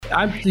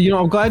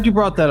I'm glad you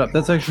brought that up.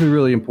 That's actually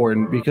really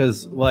important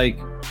because, like,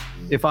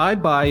 if I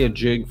buy a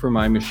jig for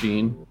my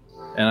machine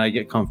and I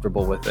get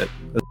comfortable with it,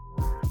 a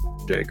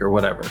jig or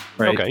whatever,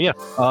 right? Okay, yeah.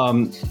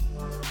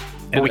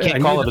 But we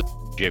can't call it a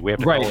jig. We have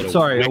to call it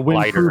a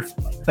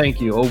windproof.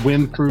 Thank you, a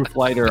windproof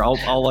lighter.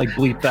 I'll like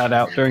bleep that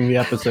out during the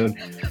episode.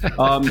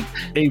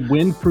 A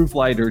windproof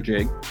lighter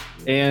jig,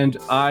 and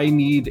I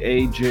need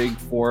a jig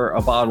for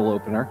a bottle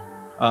opener.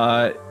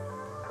 I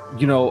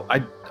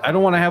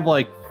don't want to have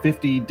like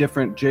 50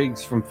 different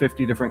jigs from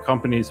 50 different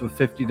companies with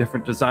 50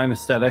 different design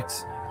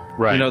aesthetics.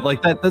 Right.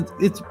 Like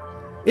that.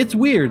 It's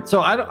weird.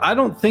 So I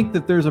don't think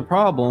that there's a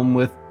problem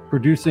with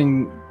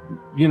producing,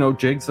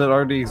 jigs that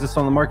already exist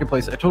on the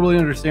marketplace. I totally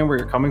understand where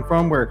you're coming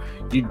from, where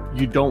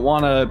you don't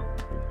want to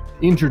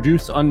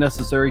introduce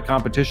unnecessary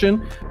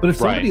competition. But if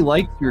somebody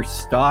likes your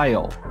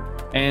style,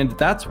 and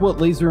that's what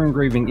laser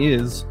engraving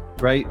is,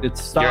 right?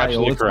 It's style. You're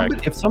absolutely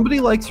correct. If somebody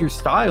likes your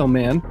style,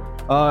 man,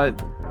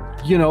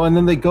 and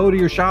then they go to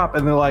your shop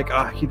and they're like,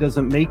 he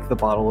doesn't make the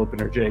bottle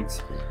opener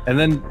jigs. And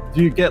then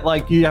you get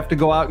you have to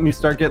go out and you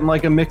start getting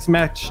like a mix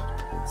match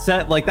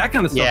set, like that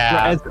kind of stuff.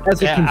 Yeah.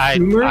 As a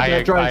consumer,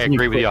 that drives me I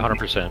agree with crazy. you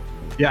 100%.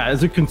 Yeah,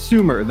 as a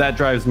consumer, that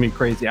drives me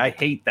crazy. I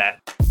hate that.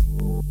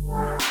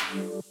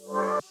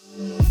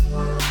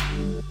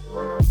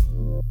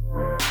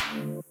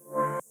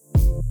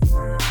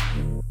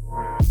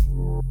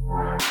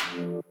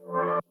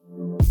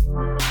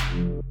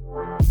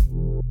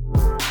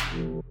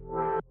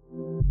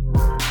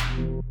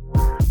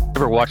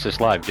 Never watch this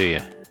live, do you?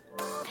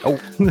 Oh,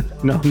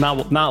 no,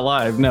 not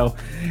live. No.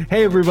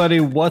 Hey, everybody.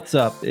 What's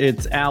up?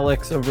 It's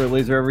Alex over at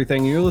Laser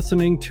Everything. You're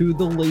listening to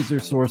the Laser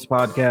Source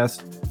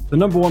Podcast, the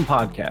 #1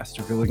 podcast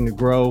if you're looking to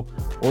grow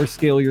or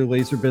scale your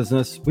laser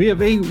business. We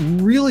have a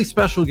really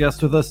special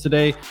guest with us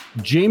today,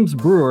 James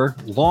Brewer,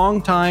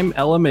 longtime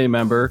LMA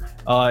member,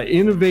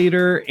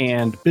 innovator,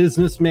 and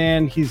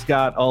businessman. He's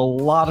got a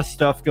lot of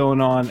stuff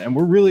going on, and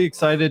we're really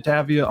excited to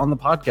have you on the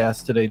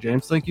podcast today,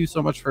 James. Thank you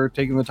so much for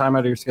taking the time out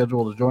of your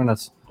schedule to join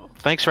us.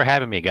 Thanks for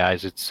having me,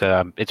 guys. It's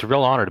a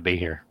real honor to be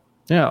here.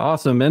 Yeah,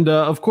 awesome. And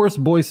of course,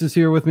 Boyce is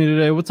here with me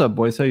today. What's up,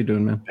 Boyce? How you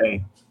doing, man?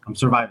 Hey, I'm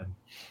surviving.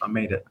 I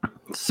made it.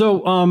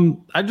 So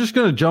I'm just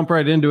going to jump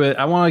right into it.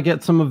 I want to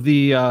get some of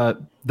the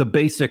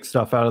basic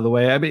stuff out of the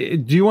way. I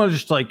mean, do you want to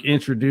just like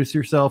introduce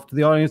yourself to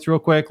the audience real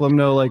quick? Let them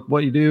know like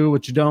what you do,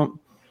 what you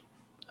don't.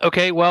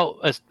 Okay, well,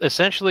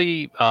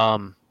 essentially,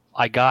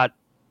 I got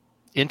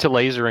into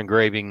laser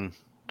engraving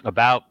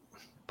about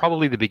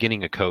probably the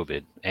beginning of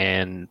COVID,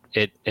 and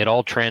it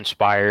all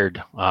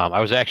transpired.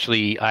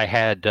 I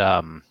had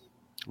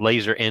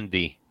laser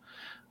envy.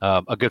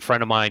 A good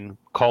friend of mine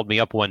called me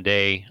up one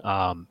day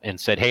and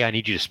said, "Hey, I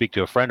need you to speak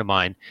to a friend of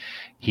mine.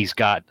 He's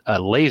got a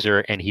laser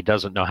and he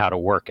doesn't know how to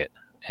work it."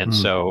 And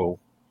so,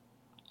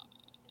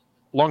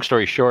 long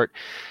story short,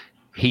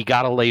 he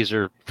got a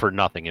laser for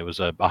nothing. It was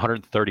a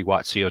 130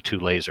 watt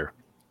CO2 laser,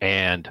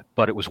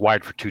 but it was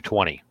wired for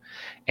 220.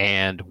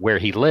 And where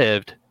he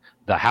lived,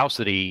 the house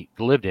that he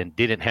lived in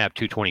didn't have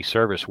 220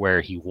 service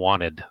where he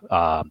wanted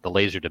the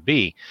laser to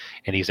be.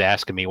 And he's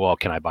asking me, well,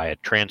 can I buy a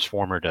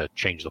transformer to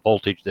change the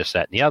voltage, this,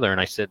 that, and the other?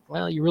 And I said,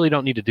 well, you really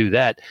don't need to do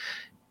that.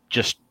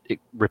 Just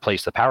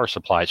replace the power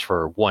supplies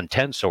for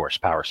 110 source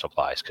power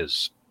supplies,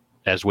 because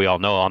as we all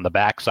know, on the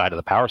back side of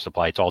the power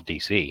supply, it's all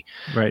DC.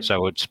 Right.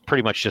 So it's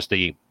pretty much just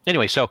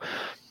anyway, so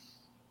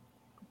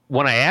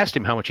when I asked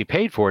him how much he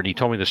paid for it, and he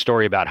told me the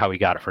story about how he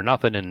got it for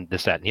nothing and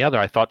this, that, and the other,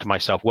 I thought to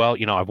myself, well,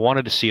 I've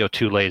wanted a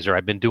CO2 laser.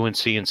 I've been doing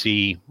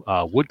CNC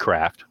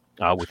woodcraft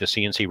with a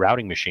CNC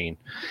routing machine,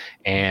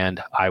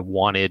 and I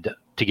wanted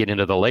to get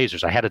into the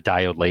lasers. I had a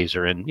diode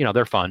laser, and,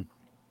 they're fun,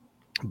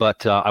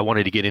 but I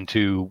wanted to get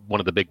into one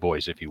of the big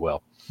boys, if you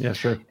will. Yeah,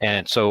 sure.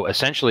 And so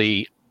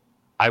essentially,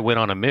 I went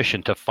on a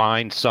mission to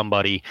find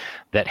somebody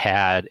that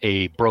had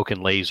a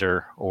broken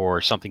laser or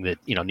something that,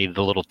 needed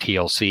a little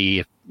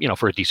TLC,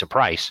 for a decent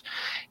price.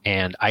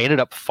 And I ended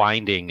up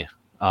finding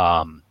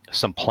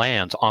some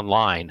plans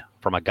online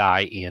from a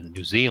guy in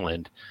New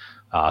Zealand,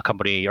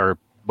 company or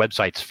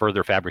website's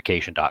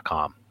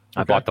furtherfabrication.com.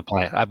 Okay. I bought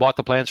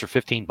the plans for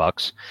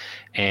 $15,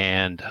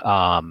 and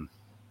I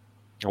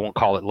won't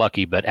call it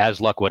lucky, but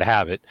as luck would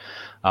have it,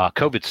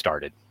 COVID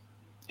started.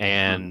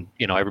 And,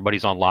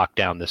 everybody's on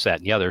lockdown, this, that,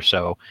 and the other.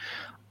 So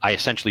I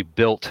essentially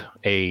built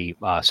a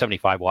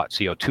 75 watt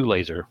CO2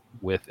 laser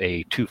with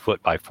a 2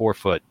 foot by 4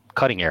 foot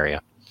cutting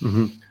area.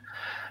 Mm-hmm.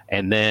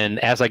 And then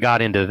as I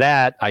got into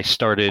that, I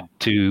started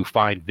to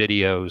find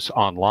videos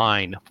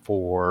online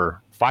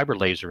for fiber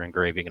laser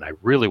engraving, and I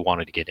really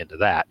wanted to get into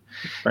that.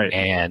 Right.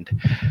 And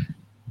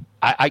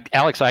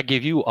Alex, I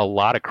give you a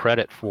lot of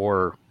credit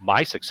for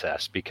my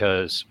success,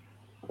 because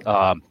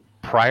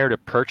prior to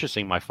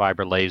purchasing my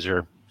fiber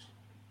laser,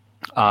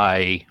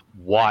 I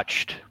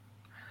watched,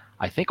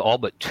 I think, all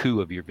but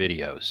 2 of your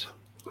videos.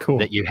 Cool.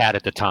 That you had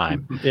at the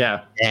time.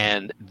 Yeah.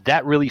 And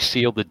that really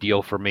sealed the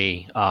deal for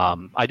me.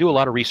 I do a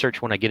lot of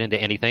research when I get into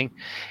anything.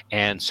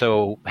 And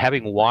so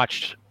having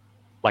watched,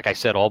 like I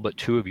said, all but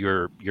 2 of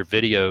your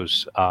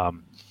videos,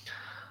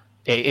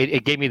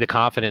 it gave me the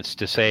confidence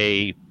to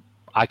say,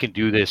 I can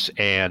do this,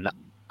 and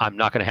I'm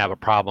not going to have a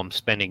problem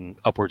spending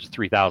upwards of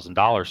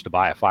 $3,000 to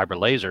buy a fiber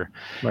laser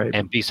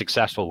and be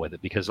successful with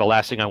it, because the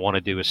last thing I want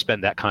to do is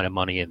spend that kind of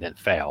money and then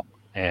fail.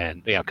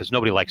 And because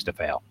nobody likes to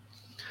fail.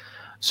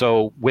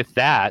 So with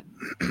that,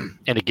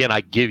 and again,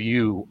 I give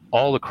you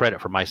all the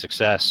credit for my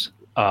success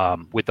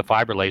with the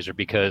fiber laser,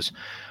 because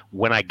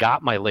when I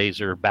got my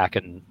laser back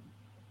in,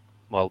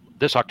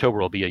 this October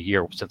will be a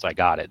year since I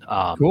got it.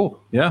 Cool.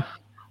 Yeah.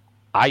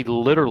 I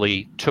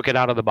literally took it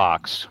out of the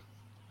box,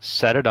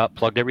 set it up,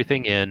 plugged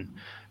everything in,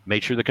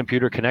 made sure the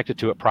computer connected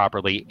to it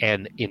properly,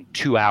 and in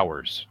 2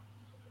 hours,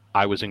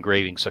 I was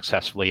engraving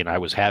successfully, and I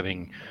was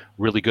having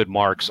really good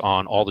marks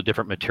on all the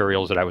different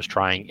materials that I was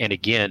trying. And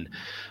again,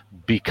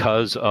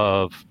 because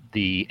of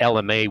the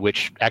LMA,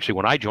 which actually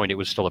when I joined, it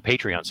was still a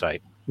Patreon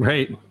site.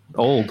 Right.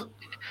 Old.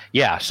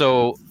 Yeah.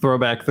 So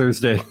Throwback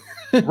Thursday.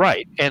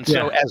 Right. And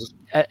so as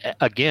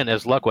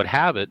luck would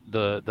have it,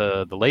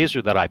 the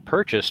laser that I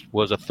purchased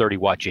was a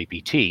 30-watt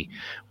JPT,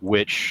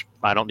 which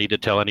I don't need to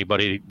tell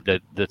anybody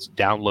that's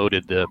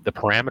downloaded the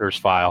parameters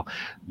file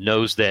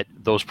knows that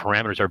those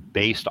parameters are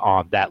based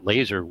on that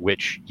laser,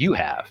 which you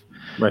have.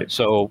 Right.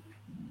 So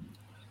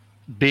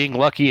being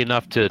lucky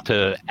enough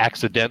to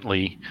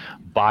accidentally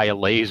buy a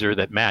laser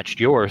that matched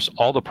yours,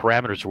 all the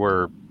parameters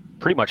were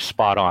pretty much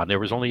spot on. There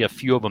was only a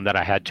few of them that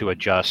I had to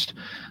adjust,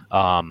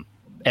 and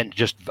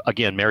just,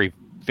 again,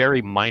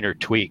 very minor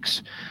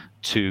tweaks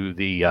to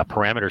the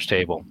parameters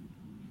table,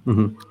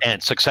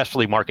 and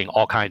successfully marking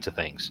all kinds of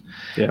things.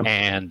 Yeah.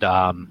 And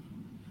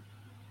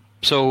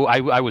so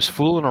I was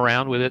fooling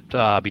around with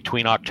it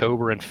between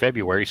October and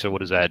February. So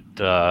what is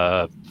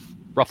that?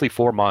 Roughly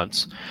 4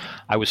 months.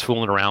 I was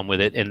fooling around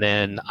with it, and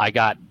then I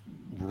got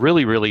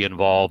really, really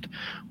involved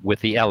with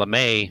the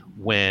LMA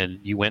when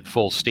you went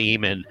full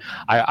steam. And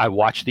I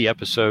watched the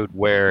episode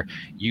where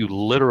you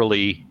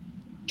literally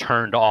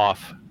turned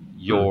off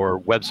your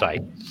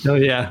website. Oh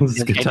yeah, it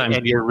was a good time.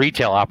 And your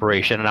retail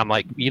operation. And I'm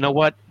like, you know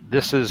what?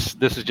 This is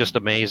just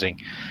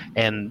amazing.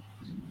 And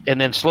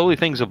then slowly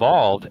things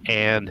evolved.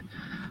 And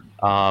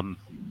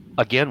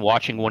again,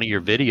 watching one of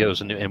your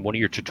videos and one of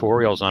your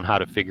tutorials on how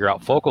to figure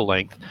out focal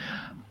length,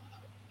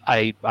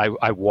 I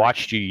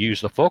watched you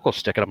use the focal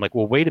stick, and I'm like,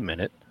 well, wait a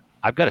minute.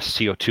 I've got a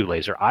CO2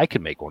 laser. I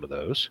can make one of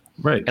those.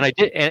 Right. And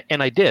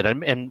I did.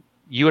 And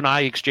you and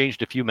I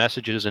exchanged a few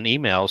messages and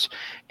emails,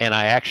 and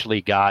I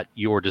actually got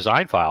your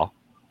design file,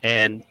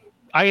 and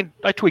I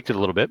tweaked it a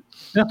little bit.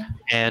 Yeah.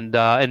 And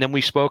then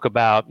we spoke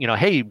about,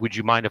 hey, would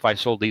you mind if I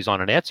sold these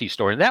on an Etsy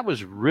store? And that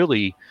was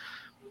really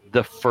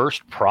the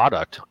first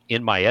product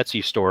in my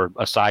Etsy store,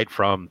 aside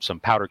from some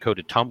powder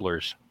coated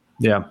tumblers.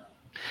 Yeah.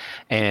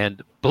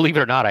 And believe it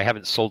or not, I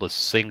haven't sold a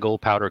single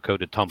powder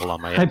coated tumble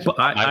on my Etsy.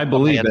 I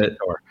believe it.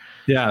 Store.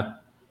 Yeah.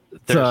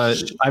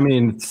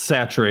 It's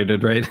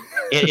saturated, right?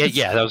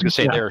 Yeah, I was going to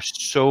say, there are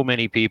so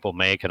many people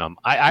making them.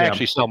 I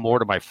actually sell more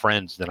to my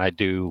friends than I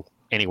do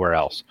anywhere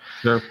else.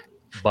 Sure.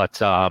 But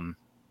do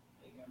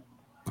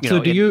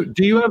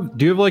you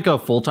have like a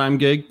full-time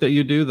gig that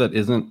you do that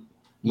isn't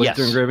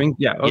laser engraving?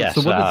 Yeah. Yes.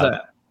 So what is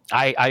that?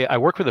 I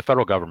work for the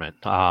federal government.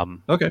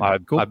 Okay.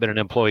 Cool. I've been an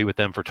employee with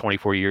them for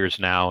 24 years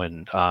now,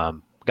 and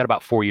got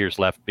about 4 years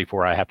left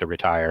before I have to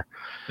retire.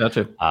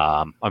 Gotcha.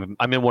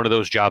 I'm in one of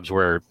those jobs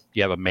where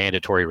you have a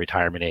mandatory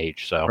retirement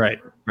age. So right.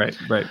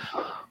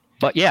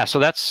 But yeah, so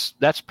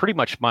that's pretty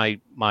much my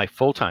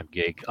full-time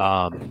gig.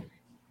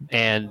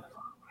 And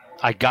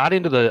I got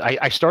into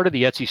I started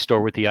the Etsy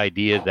store with the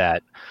idea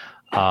that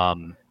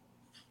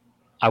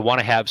I want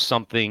to have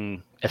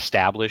something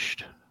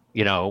established,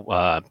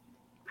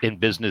 in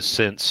business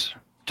since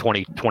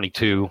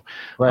 2022,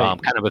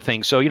 kind of a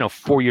thing. So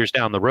 4 years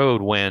down the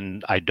road,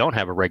 when I don't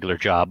have a regular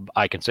job,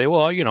 I can say,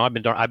 well, I've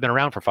been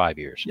around for 5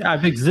 years. Yeah,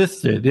 I've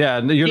existed.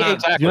 Yeah, you're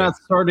not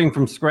starting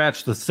from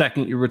scratch the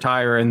second you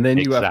retire, and then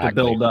you have to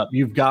build up.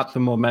 You've got the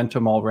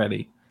momentum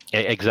already.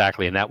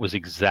 Exactly, and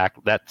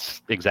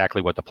that's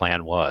exactly what the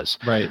plan was.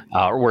 Right,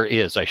 or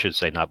is, I should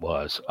say, not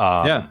was.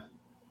 Yeah.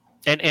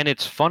 And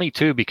it's funny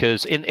too,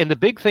 because in the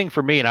big thing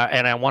for me, and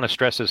I want to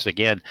stress this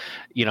again,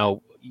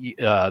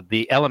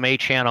 the LMA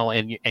channel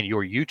and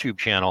your YouTube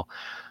channel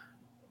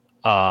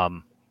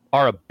are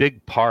a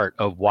big part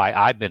of why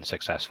I've been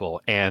successful.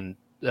 And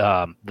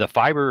the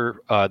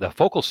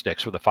focal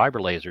sticks for the fiber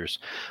lasers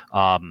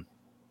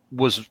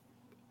was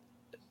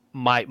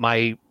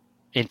my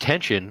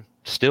intention,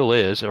 still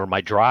is, or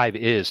my drive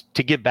is,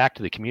 to give back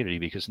to the community,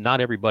 because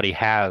not everybody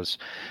has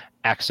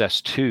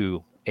access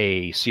to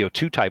a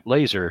CO2 type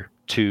laser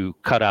to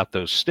cut out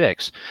those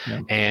sticks.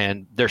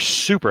 And they're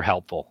super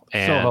helpful.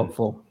 And so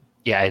helpful.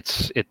 Yeah,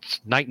 it's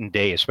night and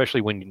day,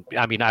 especially when,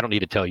 I don't need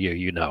to tell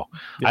you,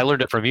 I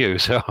learned it from you.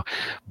 So,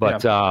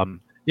 but,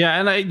 yeah.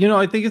 And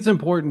I think it's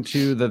important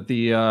too that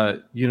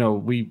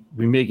we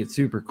make it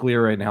super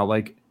clear right now.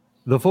 Like,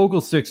 the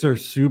focal sticks are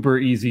super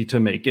easy to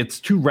make. It's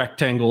 2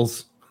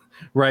 rectangles,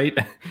 right?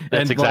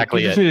 That's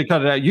exactly it. You just need to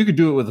cut it out. You could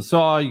do it with a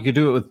saw. You could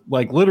do it with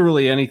like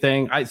literally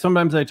anything.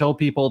 Sometimes I tell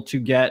people to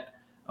get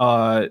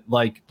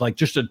like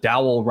just a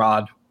dowel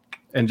rod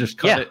and just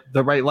cut it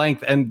the right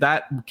length, and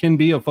that can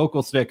be a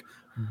focal stick.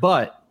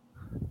 But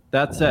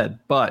that said,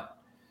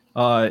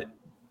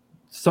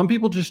 some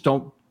people just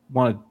don't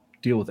want to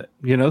deal with it.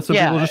 Some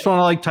people just want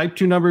to like type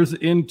two numbers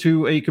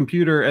into a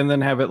computer and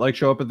then have it like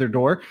show up at their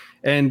door.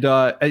 And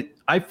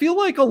I feel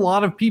like a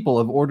lot of people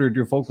have ordered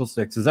your focal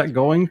sticks. Is that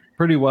going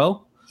pretty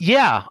well?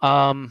 Yeah.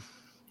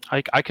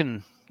 I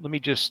can, let me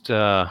just,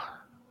 I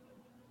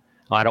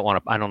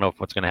don't know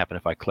what's going to happen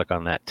if I click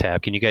on that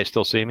tab. Can you guys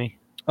still see me?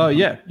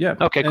 Yeah.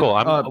 Okay, cool.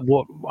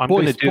 I'm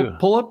going to do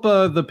pull up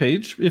the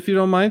page if you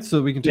don't mind,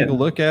 so we can take a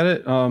look at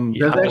it.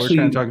 There's actually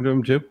kind of talking to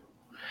them too.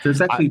 There's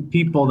actually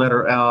people that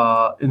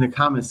are in the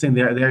comments saying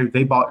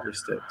they bought your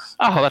sticks.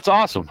 Oh, that's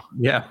awesome.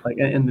 Yeah, like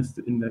in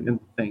the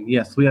thing.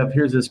 Yes, we have.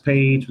 Here's this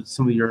page with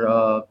some of your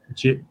what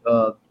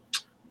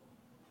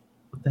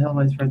the hell am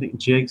I trying to think?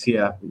 Jigs,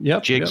 yeah.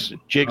 Yep. Jigs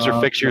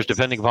or fixtures,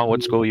 depending upon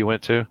what school you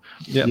went to.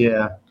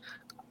 Yeah.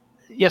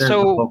 There's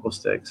so focal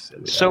sticks.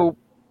 So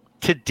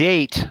to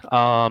date,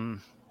 the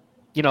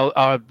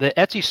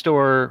Etsy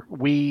store,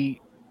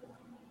 we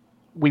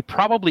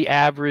probably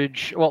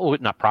average, well,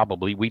 not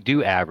probably, we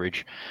do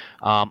average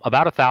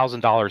about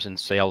 $1,000 in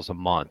sales a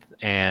month,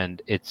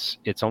 and it's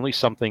only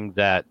something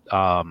that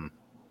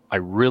I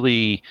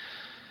really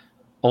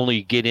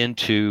only get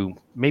into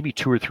maybe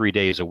 2 or 3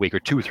 days a week, or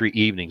 2 or 3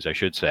 evenings, I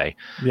should say.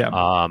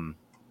 Yeah.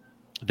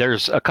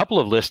 There's a couple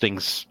of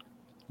listings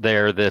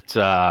there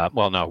that,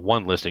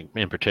 one listing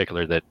in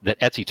particular that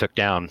Etsy took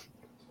down.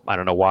 I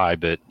don't know why,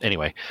 but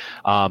anyway.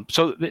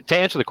 So to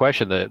answer the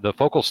question, the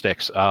focal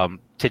sticks,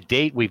 to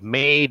date, we've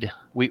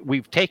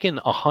taken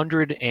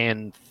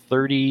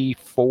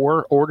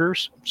 134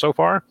 orders so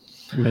far.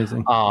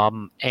 Amazing.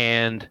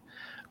 And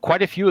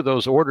quite a few of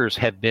those orders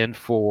have been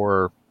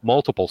for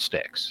multiple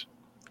sticks.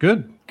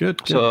 Good.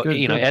 So,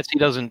 Etsy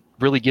doesn't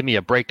really give me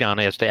a breakdown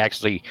as to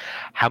actually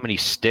how many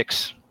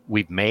sticks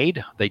we've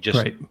made. They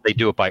just, they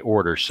do it by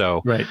order.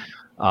 So,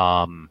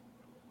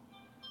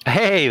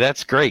 hey,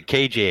 that's great.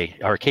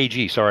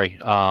 KG, sorry.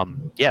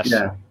 Yes.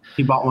 Yeah.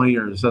 He bought one of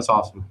yours. That's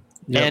awesome.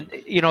 Yep.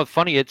 And,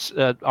 funny, it's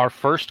our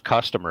first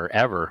customer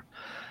ever.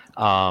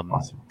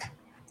 Awesome.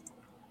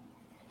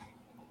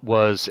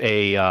 Was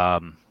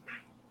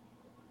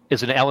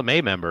is an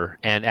LMA member,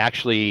 and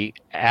actually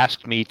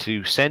asked me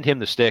to send him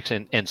the sticks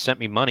and sent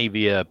me money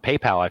via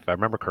PayPal, if I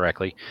remember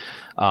correctly,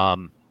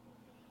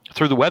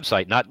 through the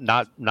website,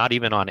 not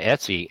even on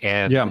Etsy.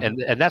 And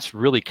that's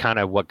really kind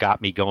of what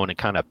got me going and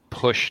kind of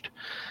pushed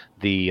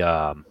the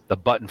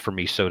button for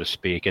me, so to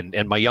speak.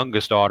 And my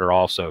youngest daughter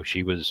also,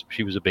 she was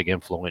a big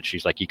influence.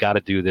 She's like, you got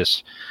to do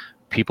this.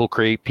 People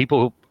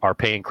are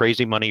paying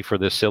crazy money for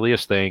the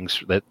silliest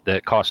things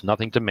that cost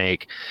nothing to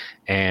make,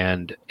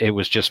 and it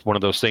was just one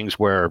of those things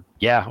where,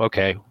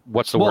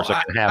 what's the worst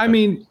that can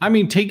happen? I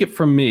mean, take it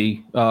from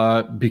me,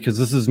 because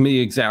this is me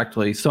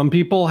exactly. Some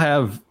people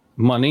have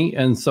money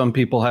and some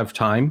people have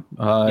time.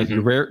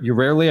 You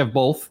rarely have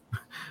both,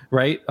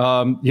 right?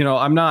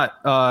 I'm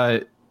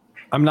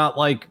not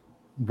like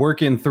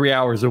working 3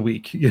 hours a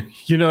week.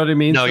 You know what I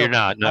mean? No, you're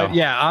not. No.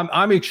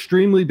 I'm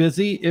extremely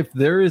busy. If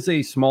there is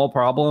a small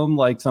problem,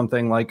 like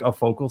something like a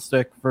focal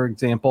stick, for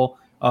example,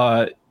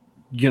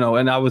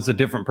 and I was a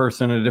different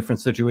person in a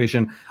different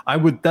situation,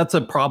 that's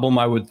a problem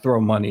I would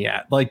throw money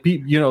at. Like,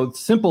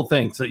 simple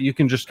things that you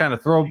can just kind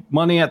of throw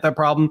money at that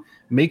problem,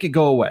 make it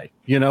go away.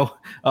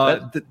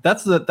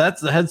 That's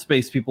the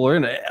headspace people are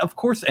in. Of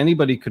course,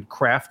 anybody could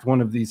craft one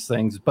of these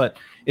things, but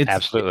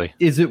absolutely,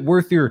 is it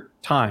worth your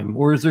time,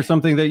 or is there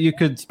something that you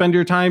could spend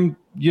your time,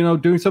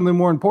 doing something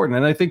more important?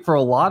 And I think for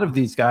a lot of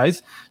these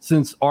guys,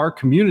 since our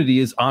community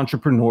is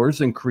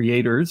entrepreneurs and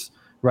creators,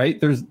 right,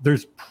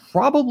 there's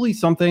probably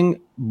something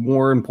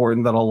more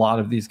important that a lot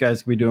of these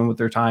guys could be doing with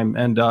their time.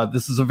 And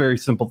this is a very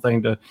simple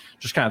thing to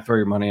just kind of throw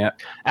your money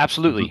at.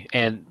 Absolutely.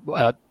 And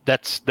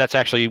that's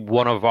actually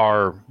one of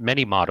our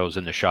many mottos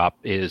in the shop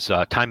is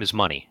time is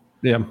money.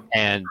 Yeah.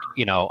 And,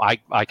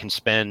 I can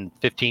spend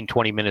 15,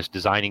 20 minutes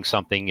designing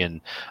something and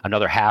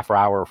another half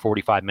hour or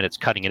 45 minutes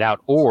cutting it out,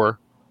 or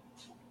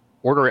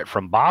order it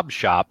from Bob's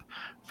shop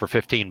for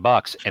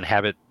 $15 and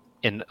have it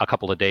in a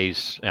couple of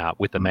days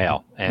with the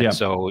mail. And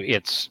so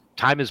it's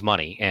time is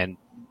money. And,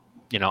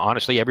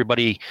 honestly,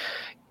 everybody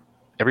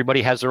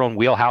has their own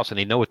wheelhouse and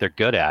they know what they're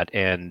good at.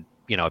 And,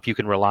 if you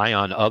can rely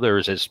on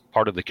others as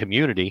part of the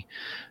community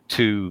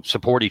to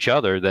support each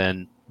other,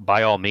 then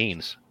by all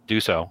means do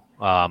so.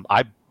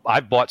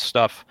 I've bought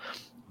stuff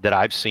that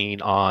I've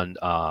seen on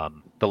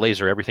the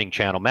Laser Everything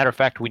channel. Matter of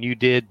fact, when you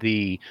did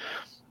the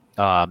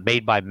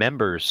Made by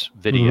Members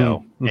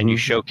video, and you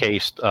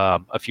showcased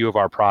a few of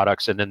our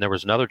products, and then there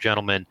was another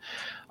gentleman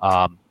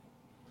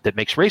that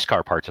makes race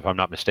car parts, if I'm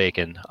not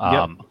mistaken.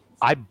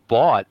 I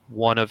bought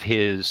one of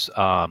his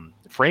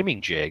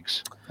framing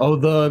jigs. Oh,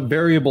 the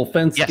variable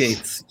fence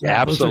gates.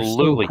 Yeah,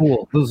 absolutely.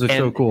 Those are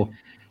so cool.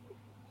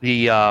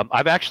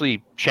 I've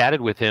actually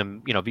chatted with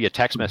him, via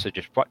text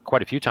messages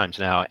quite a few times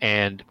now,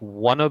 and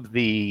one of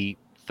the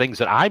things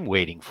that I'm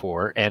waiting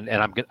for, and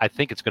I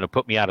think it's going to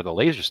put me out of the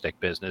laser stick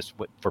business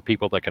for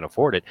people that can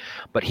afford it,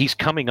 but he's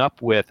coming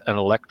up with an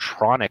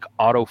electronic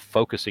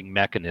auto-focusing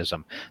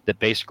mechanism that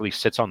basically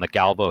sits on the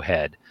galvo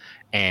head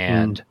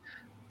and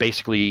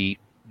basically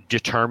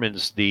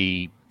determines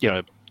the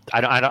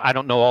I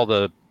don't know all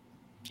the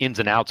ins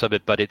and outs of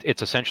it, but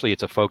it's essentially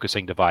it's a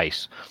focusing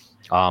device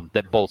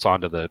that bolts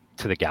onto the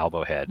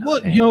Galvo head.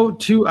 Well, you know,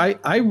 too,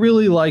 I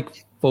really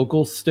like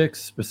focal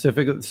sticks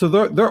specifically. So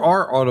there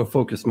are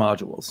autofocus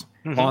modules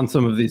on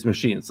some of these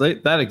machines.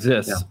 That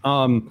exists.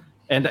 Yeah.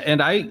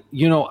 And I,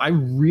 you know, I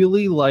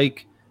really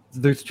like.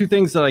 There's two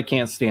things that I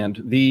can't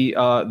stand: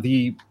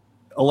 the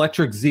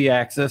electric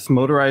Z-axis,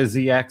 motorized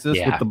Z-axis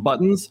with the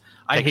buttons.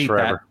 I hate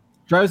that.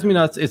 Drives me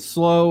nuts. It's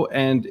slow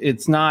and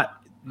it's not.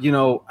 You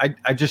know,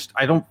 I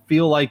don't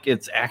feel like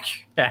it's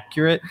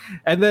accurate.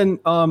 And then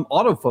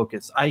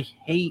autofocus. I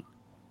hate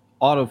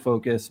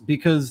autofocus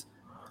because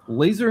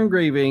laser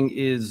engraving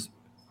is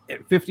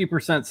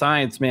 50%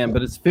 science, man,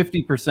 but it's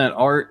 50%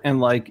 art. And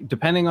like,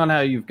 depending on how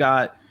you've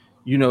got,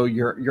 you know,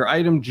 your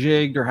item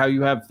jigged or how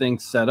you have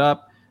things set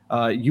up,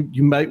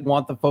 you might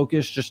want the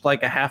focus just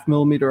like a 0.5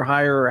 millimeter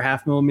higher or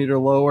 0.5 millimeter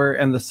lower.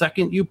 And the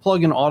second you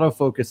plug an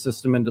autofocus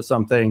system into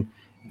something,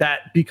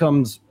 that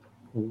becomes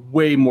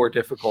way more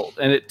difficult,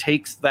 and it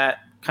takes that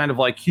kind of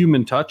like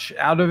human touch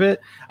out of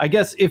it. I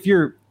guess if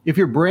you're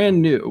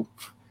brand new,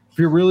 if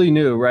you're really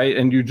new, right,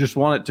 and you just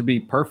want it to be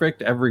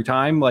perfect every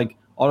time, like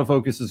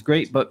autofocus is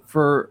great. But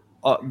for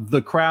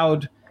the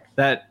crowd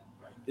that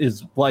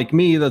is like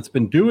me, that's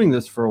been doing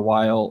this for a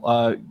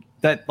while,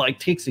 that like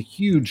takes a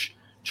huge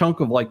chunk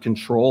of like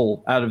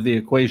control out of the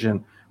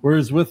equation.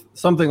 Whereas with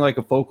something like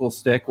a focal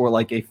stick or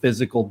like a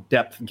physical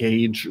depth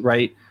gauge,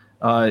 right,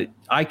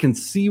 I can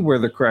see where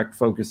the correct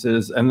focus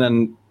is, and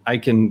then I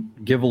can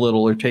give a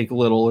little or take a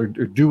little or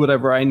do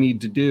whatever I need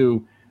to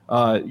do,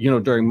 you know,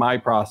 during my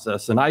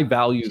process. And I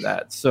value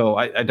that. So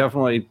I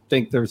definitely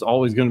think there's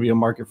always going to be a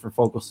market for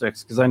focal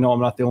sticks, because I know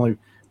I'm not the only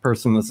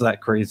person that's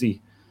that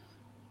crazy.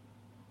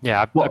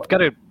 Yeah, I've got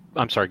to.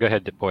 I'm sorry. Go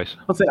ahead, boys.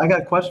 I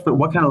got a question for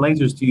what kind of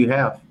lasers do you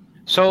have?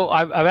 So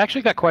I've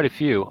actually got quite a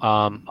few.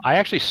 I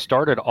actually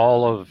started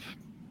all of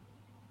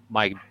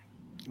my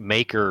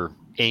maker.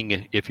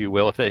 If you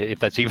will, if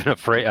that's even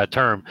a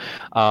term,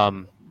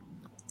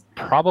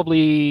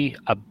 probably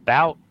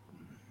about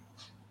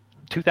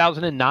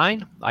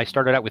 2009. I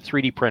started out with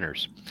 3D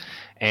printers,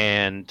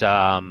 and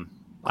I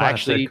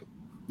actually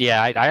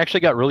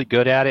got really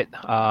good at it.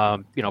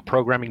 You know,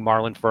 programming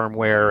Marlin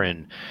firmware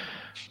and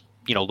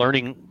you know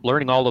learning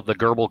all of the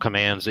Gerbil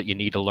commands that you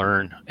need to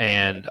learn,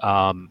 and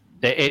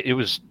it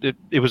was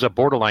a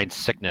borderline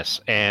sickness,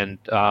 and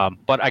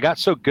but I got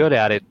so good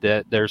at it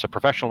that there's a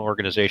professional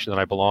organization that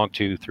I belong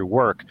to through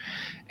work,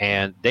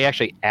 and they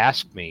actually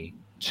asked me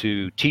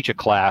to teach a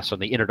class on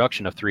the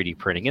introduction of 3D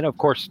printing. And of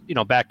course, you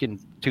know, back in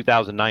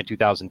 2009,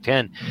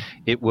 2010,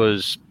 it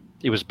was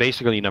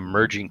basically an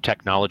emerging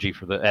technology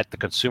at the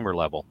consumer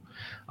level.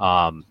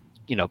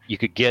 You know, you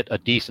could get a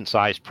decent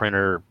sized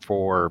printer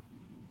for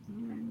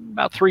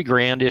about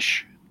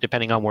 $3,000-ish,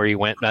 depending on where you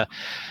went.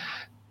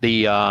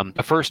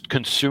 The first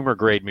consumer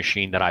grade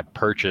machine that I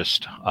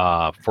purchased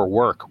for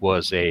work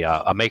was a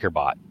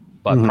MakerBot,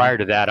 but prior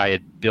to that, I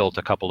had built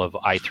a couple of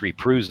i3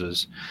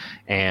 Pruzas,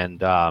 and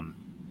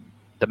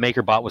the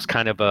MakerBot was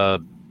kind of a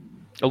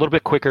little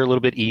bit quicker, a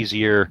little bit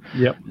easier.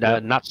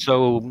 Not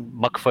so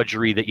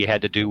muckfudgery that you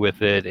had to do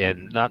with it,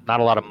 and not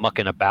a lot of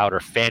mucking about or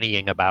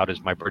fannying about,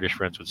 as my British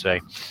friends would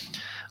say.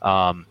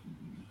 And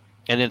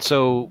then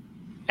so.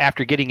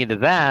 After getting into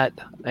that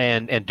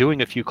and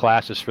doing a few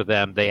classes for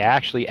them, they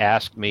actually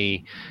asked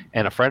me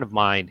and a friend of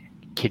mine,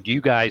 could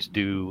you guys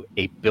do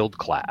a build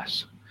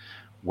class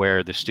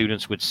where the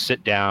students would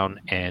sit down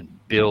and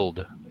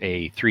build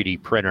a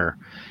 3D printer?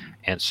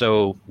 And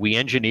so we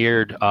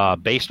engineered,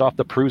 based off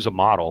the Prusa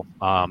model,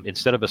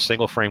 instead of a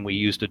single frame, we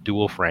used a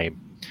dual frame,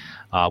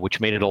 which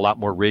made it a lot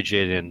more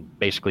rigid and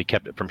basically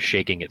kept it from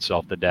shaking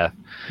itself to death.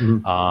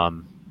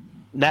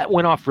 That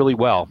went off really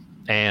well.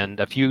 And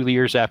a few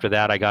years after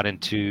that, I got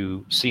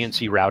into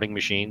CNC routing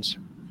machines,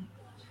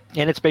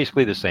 and it's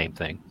basically the same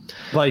thing.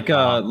 Like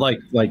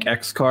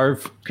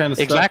X-Carve kind of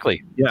stuff?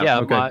 Exactly. Yeah.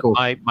 Okay, cool.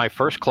 My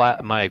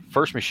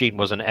first machine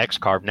was an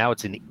X-Carve. Now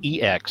it's an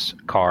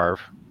EX-Carve.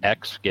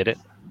 X, get it?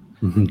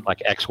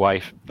 Like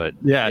ex-wife, but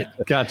yeah,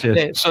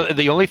 gotcha. So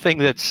the only thing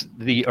that's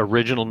the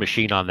original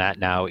machine on that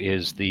now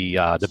is the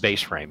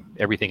base frame.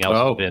 Everything else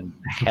has been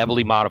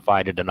heavily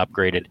modified and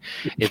upgraded.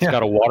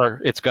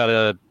 It's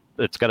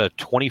got a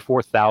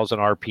 24,000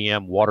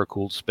 RPM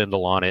water-cooled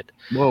spindle on it.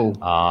 Whoa.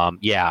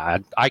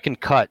 I can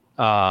cut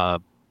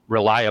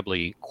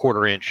reliably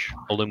 1/4-inch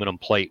aluminum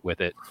plate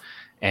with it,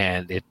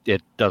 and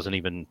it doesn't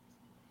even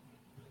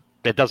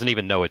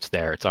know it's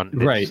there. It's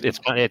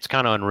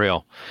kind of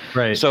unreal.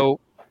 Right.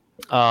 So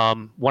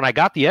when I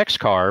got the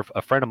X-Carve,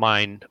 a friend of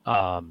mine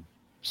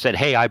said,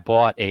 "Hey, I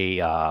bought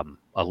a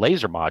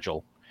laser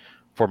module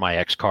for my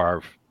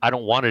X-Carve. I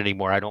don't want it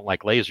anymore. I don't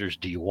like lasers.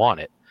 Do you want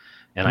it?"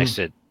 And I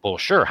said, "Well,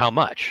 sure. How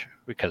much?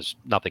 Because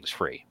nothing's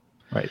free."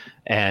 Right.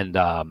 And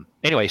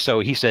anyway, so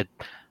he said,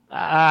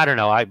 "I don't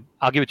know.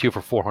 I'll give it to you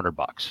for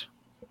 $400."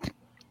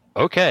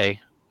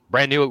 Okay.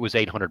 Brand new, it was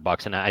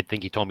 $800, and I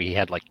think he told me he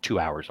had like 2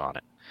 hours on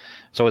it.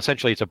 So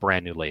essentially, it's a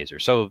brand new laser.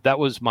 So that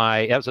was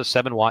a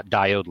 7-watt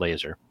diode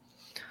laser.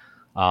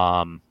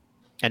 And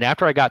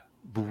after I got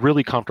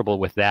really comfortable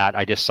with that,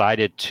 I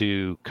decided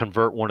to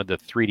convert one of the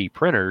 3D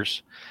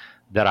printers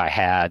that I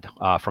had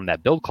from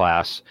that build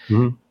class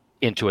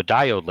into a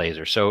diode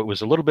laser. So it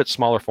was a little bit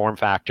smaller form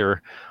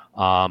factor,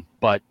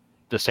 but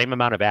the same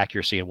amount of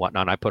accuracy and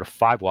whatnot. I put a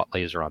 5-watt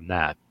laser on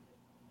that.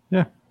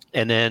 Yeah.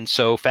 And then,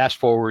 so fast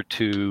forward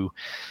to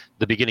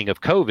the beginning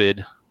of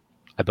COVID,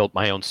 I built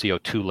my own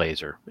CO2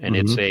 laser, and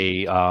it's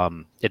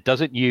it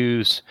doesn't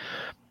use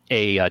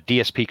a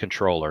DSP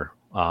controller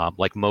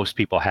like most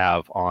people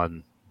have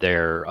on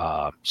their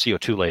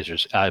CO2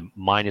 lasers.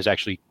 Mine is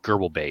actually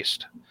Gerbil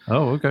based.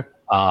 Oh, okay.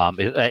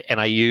 And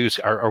I use,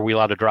 are we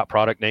allowed to drop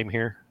product name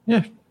here?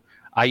 Yeah.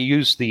 I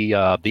use the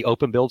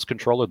Open Builds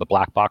controller, the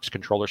black box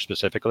controller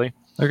specifically.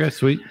 Okay,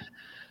 sweet.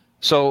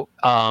 So,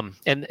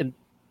 and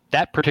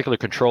that particular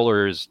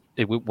controller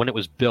when it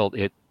was built,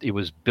 it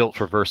was built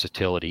for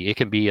versatility. It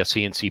can be a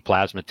CNC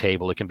plasma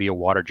table. It can be a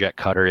water jet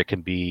cutter. It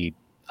can be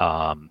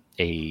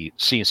a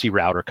CNC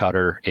router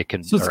cutter. It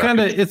can. So it's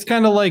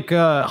kind of like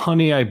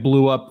Honey, I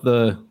blew up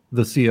the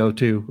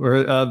CO2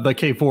 or the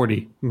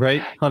K40,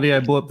 right? Honey, I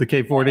blew up the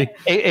K40.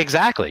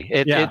 Exactly.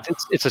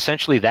 It's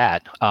essentially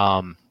that.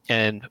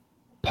 And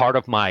part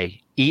of my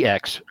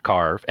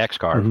X-Carve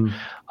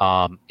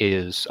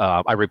is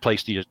I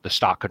replaced the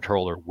stock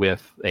controller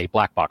with a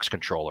black box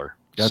controller.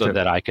 Gotcha. So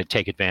that I could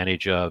take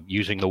advantage of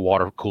using the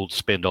water-cooled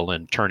spindle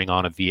and turning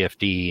on a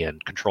VFD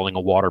and controlling a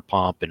water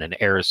pump and an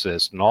air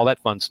assist and all that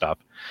fun stuff,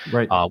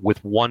 right?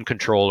 With one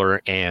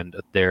controller and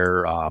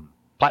their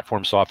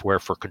platform software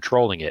for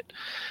controlling it.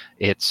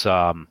 It's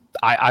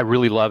I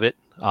really love it.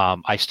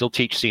 I still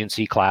teach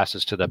CNC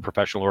classes to the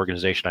professional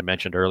organization I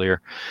mentioned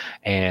earlier,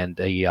 and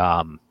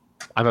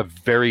I'm a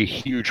very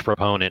huge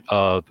proponent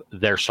of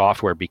their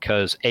software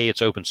because A,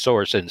 it's open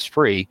source and it's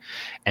free,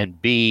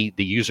 and B,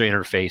 the user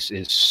interface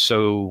is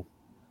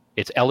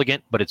it's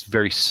elegant, but it's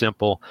very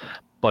simple,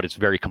 but it's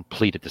very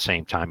complete at the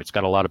same time. It's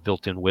got a lot of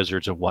built-in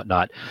wizards and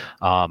whatnot.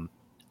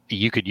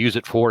 You could use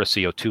it for a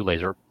CO2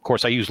 laser. Of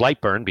course, I use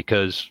Lightburn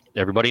because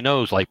everybody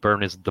knows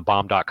Lightburn is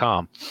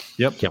thebomb.com.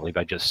 Yep. Can't believe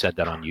I just said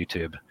that on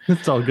YouTube.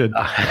 It's all good.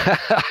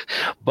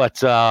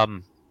 But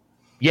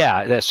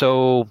yeah,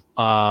 so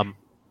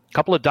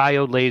couple of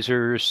diode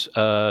lasers,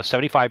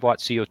 75-watt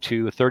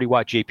CO2, a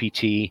 30-watt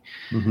JPT,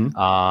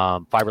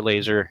 fiber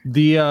laser.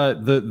 The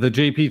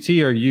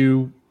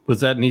JPT,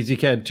 was that an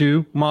EasyCAD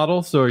 2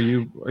 model? So are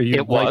you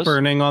light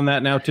burning on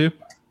that now too?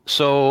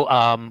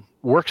 So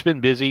work's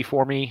been busy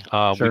for me.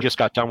 Sure. We just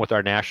got done with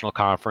our national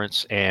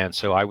conference, and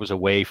so I was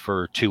away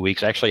for 2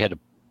 weeks. I actually had to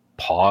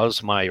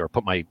put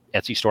my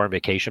Etsy store in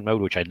vacation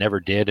mode, which I never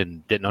did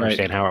and didn't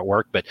understand how it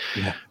worked. But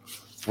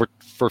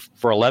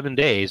for 11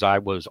 days, I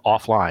was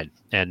offline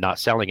and not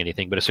selling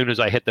anything. But as soon as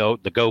I hit the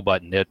go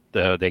button,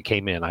 they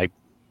came in. I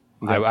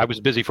was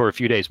busy for a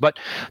few days. But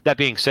that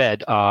being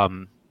said,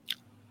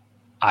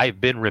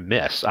 I've been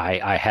remiss.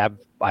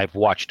 I've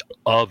watched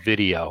a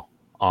video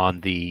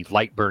on the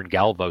Lightburn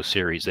Galvo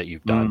series that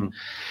you've done,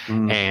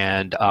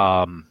 and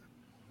I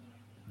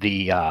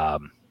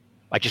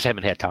just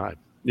haven't had time.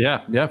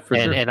 Yeah, for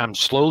sure. And I'm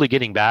slowly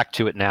getting back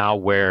to it now,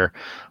 where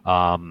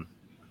I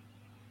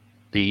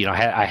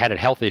had a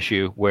health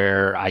issue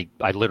where I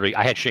literally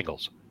had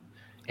shingles,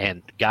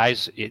 and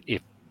guys,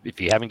 if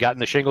you haven't gotten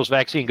the shingles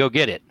vaccine, go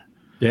get it.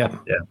 Yeah.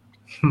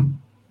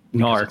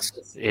 No,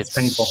 it's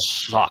painful.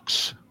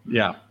 Sucks.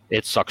 Yeah.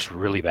 It sucks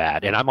really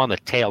bad, and I'm on the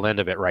tail end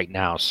of it right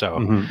now. So,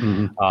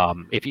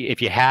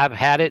 if you have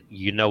had it,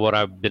 you know what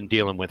I've been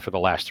dealing with for the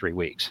last 3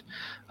 weeks.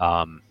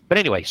 But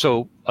anyway,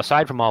 so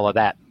aside from all of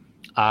that,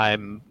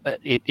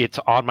 it's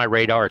on my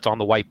radar. It's on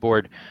the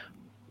whiteboard.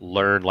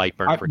 Learn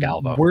Lightburn for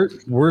Galvo.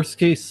 Worst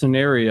case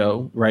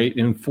scenario, right?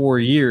 In 4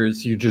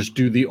 years, you just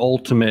do the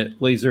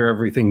ultimate laser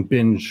everything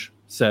binge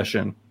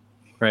session,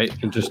 right?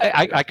 And just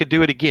I could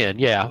do it again.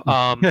 Yeah.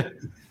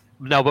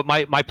 No, but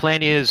my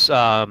plan is.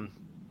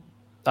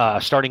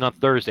 Starting on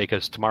Thursday,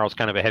 because tomorrow's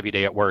kind of a heavy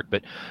day at work,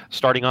 but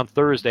starting on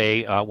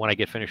Thursday, when I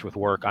get finished with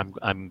work,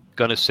 I'm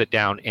gonna sit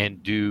down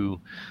and do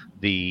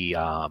the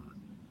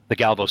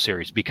Galvo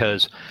series,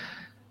 because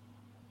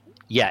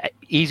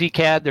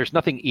EasyCAD, there's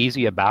nothing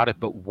easy about it,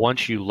 but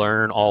once you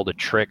learn all the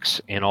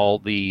tricks and all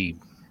the,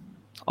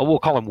 we'll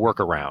call them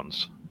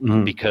workarounds,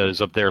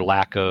 because of their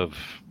lack of,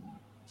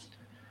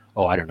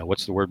 I don't know,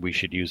 what's the word we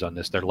should use on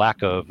this? Their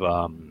lack of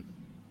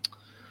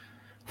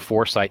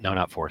foresight. No,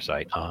 not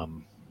foresight.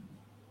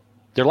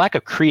 Their lack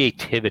of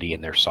creativity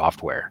in their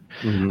software.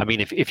 I mean,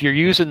 if you're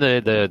using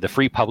the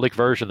free public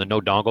version, the no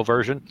dongle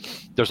version,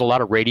 there's a lot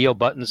of radio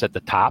buttons at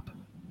the top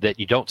that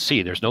you don't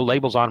see. There's no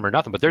labels on them or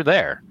nothing, but they're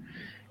there.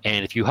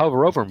 And if you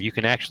hover over them, you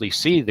can actually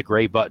see the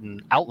gray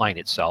button outline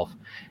itself.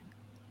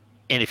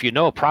 And if you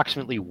know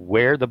approximately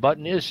where the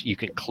button is, you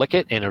can click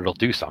it and it'll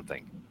do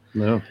something.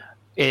 No.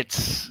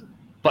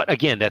 But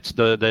again, that's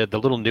the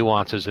little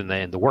nuances and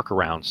the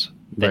workarounds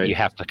that you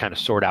have to kind of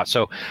sort out.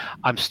 So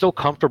I'm still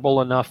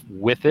comfortable enough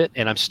with it,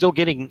 and I'm still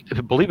getting,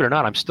 believe it or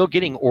not, I'm still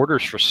getting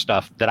orders for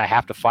stuff that I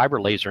have to fiber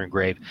laser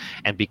engrave.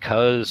 And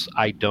because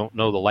I don't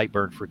know the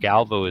Lightburn for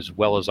Galvo as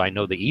well as I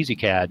know the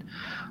EasyCAD,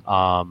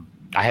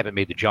 I haven't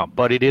made the jump,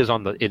 but it is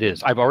on the. It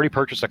is. I've already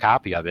purchased a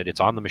copy of it. It's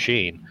on the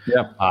machine.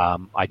 Yeah.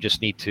 I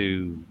just need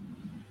to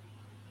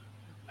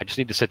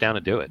sit down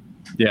and do it.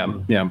 Yeah.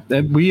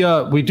 And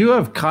we do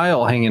have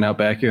Kyle hanging out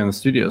back here in the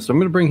studio, so I'm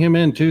going to bring him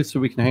in too, so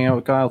we can hang out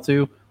with Kyle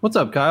too. What's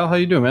up, Kyle? How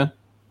you doing, man?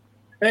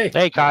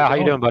 Hey, Kyle. How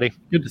you doing, buddy?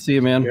 Good to see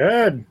you, man.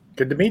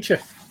 Good to meet you.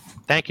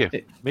 Thank you.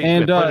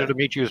 And pleasure to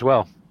meet you as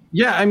well.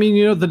 Yeah, I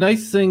mean, the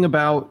nice thing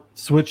about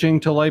switching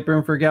to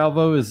Lightburn for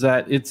Galvo is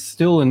that it's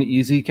still an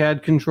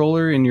EasyCAD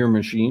controller in your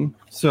machine.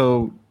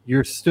 So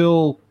you're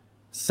still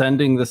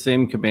sending the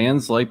same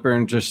commands.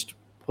 Lightburn just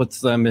puts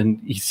them in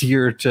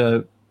easier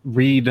to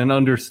read and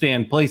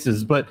understand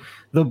places. But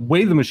the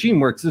way the machine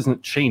works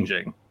isn't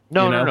changing.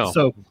 No.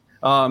 So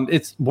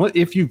it's what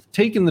if you've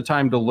taken the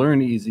time to learn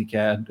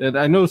EasyCAD, and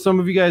I know some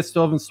of you guys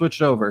still haven't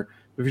switched over.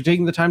 If you're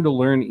taking the time to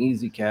learn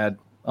EasyCAD,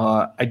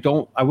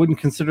 I wouldn't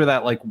consider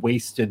that like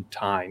wasted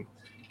time.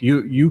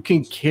 You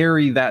can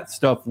carry that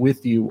stuff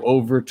with you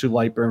over to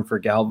Lightburn for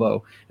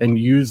Galvo and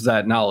use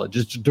that knowledge.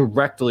 It's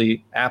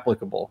directly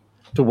applicable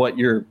to what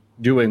you're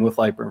doing with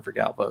Lightburn for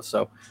Galvo.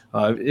 So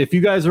if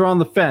you guys are on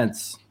the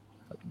fence,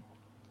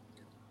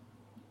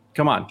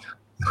 come on.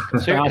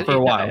 Stay on for a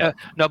while.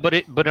 No, but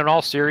in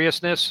all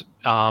seriousness,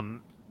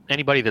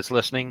 anybody that's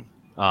listening,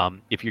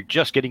 if you're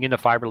just getting into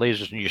fiber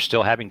lasers and you're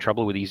still having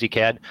trouble with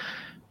EasyCAD,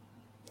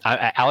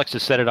 Alex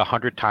has said it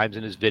 100 times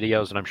in his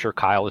videos, and I'm sure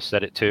Kyle has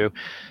said it too.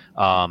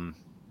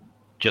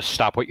 Just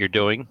stop what you're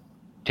doing.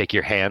 Take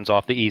your hands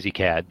off the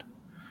EasyCAD.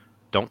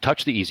 Don't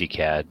touch the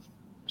EasyCAD.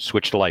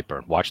 Switch to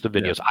Lightburn. Watch the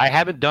videos. Yeah. I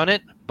haven't done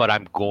it, but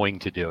I'm going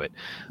to do it.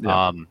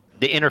 Yeah.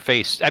 The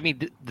interface, I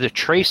mean, the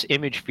trace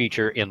image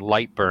feature in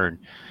Lightburn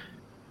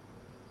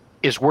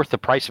is worth the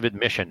price of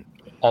admission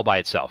all by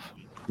itself.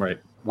 Right.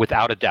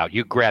 Without a doubt.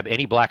 You grab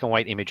any black and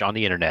white image on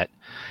the internet,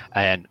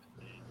 and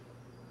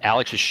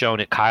Alex has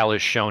shown it, Kyle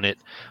has shown it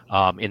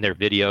in their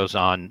videos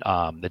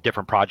on the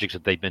different projects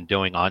that they've been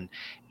doing on,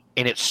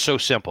 and it's so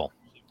simple.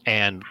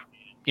 And,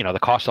 the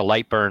cost of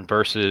Lightburn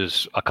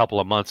versus a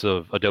couple of months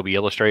of Adobe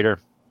Illustrator,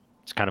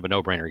 it's kind of a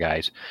no-brainer,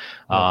 guys.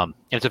 And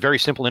it's a very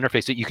simple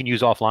interface that you can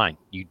use offline.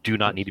 You do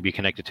not need to be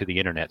connected to the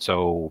internet.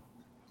 So,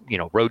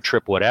 road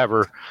trip,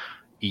 whatever,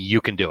 you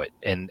can do it.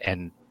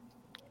 And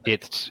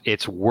it's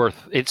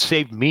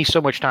saved me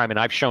so much time, and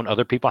I've shown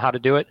other people how to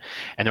do it,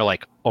 and they're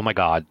like, oh my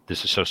God,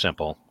 this is so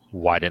simple.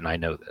 Why didn't I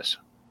know this?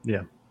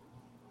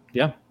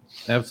 Yeah,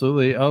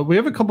 absolutely. We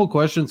have a couple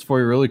questions for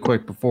you really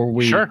quick before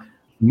we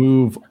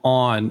move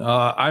on.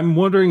 I'm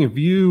wondering if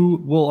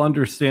you will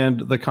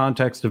understand the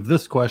context of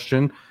this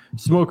question.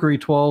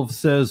 Smokery12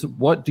 says,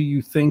 what do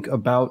you think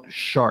about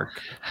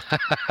Shark?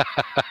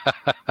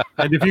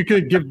 And if you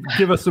could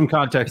give us some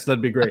context,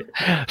 that'd be great.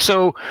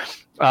 So,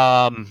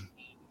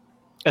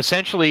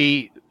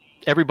 essentially,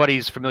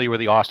 everybody's familiar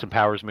with the Austin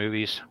Powers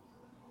movies.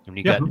 And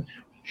you got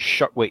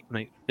shark. Wait,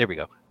 there we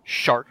go.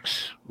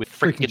 Sharks with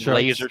freaking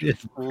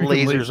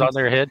lasers on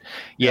their head.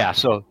 Yeah,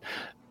 so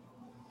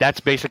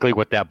that's basically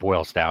what that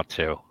boils down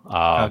to.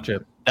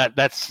 Gotcha.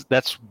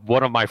 That's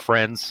one of my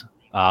friends.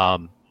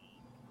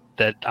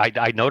 That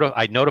I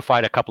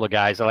notified a couple of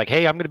guys. They're like,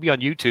 hey, I'm going to be on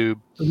YouTube.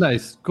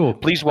 Nice, cool.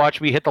 Please watch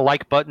me. Hit the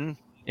like button,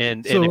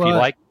 and if you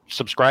like,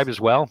 subscribe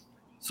as well.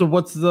 So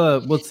what's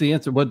the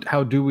answer?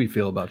 How do we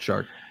feel about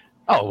Shark?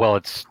 Oh, well,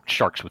 it's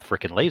sharks with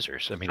freaking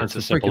lasers. I mean, it's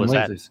as simple as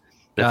that.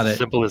 Got it. As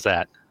simple as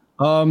that.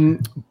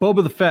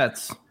 Boba the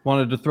Fets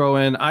wanted to throw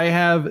in. I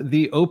have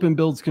the Open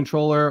Builds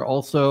controller,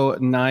 also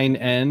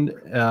 9N,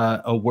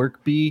 a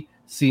Workbee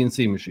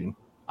CNC machine.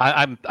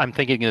 I'm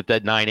thinking that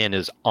 9N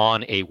is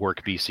on a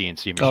Workbee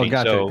CNC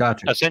machine. Oh,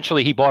 gotcha.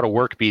 Essentially, he bought a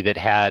Workbee that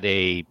had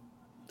a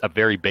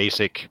very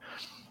basic,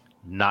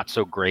 not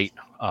so great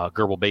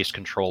Gerbil-based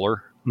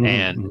controller. Mm-hmm.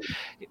 And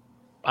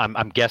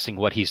I'm guessing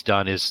what he's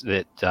done is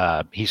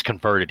that he's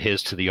converted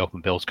his to the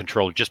Open Builds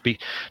controller just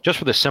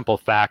for the simple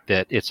fact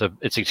that it's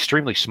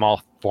extremely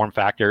small form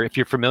factor. If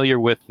you're familiar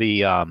with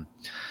the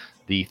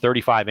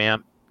 35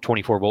 amp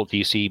 24 volt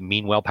DC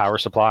Meanwell power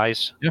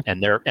supplies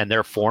and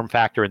their form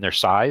factor and their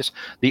size,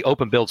 the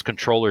Open Builds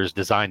controller is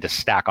designed to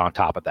stack on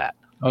top of that.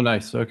 Oh,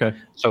 nice. Okay.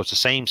 So it's the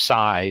same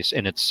size,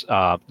 and it's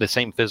the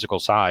same physical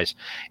size,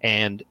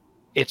 and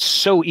it's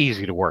so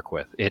easy to work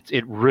with.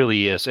 It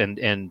really is.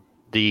 And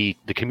the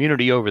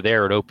community over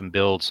there at Open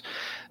Builds,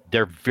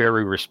 they're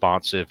very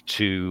responsive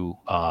to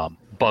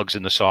bugs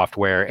in the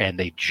software, and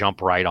they jump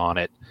right on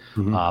it.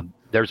 Mm-hmm.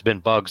 There's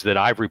been bugs that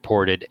I've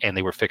reported, and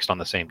they were fixed on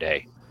the same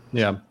day.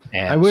 Yeah.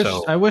 And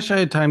I wish I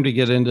had time to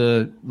get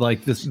into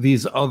like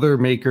these other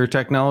maker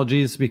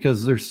technologies,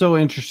 because they're so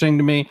interesting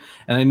to me,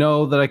 and I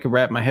know that I could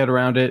wrap my head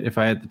around it if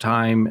I had the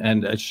time.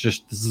 And it's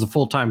just, this is a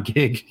full-time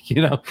gig,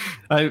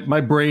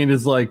 my brain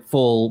is like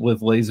full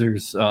with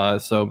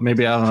lasers. So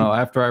maybe, I don't know,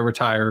 after I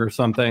retire or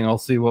something, I'll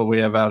see what we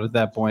have out at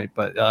that point.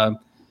 But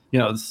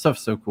this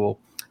stuff's so cool.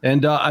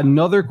 And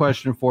another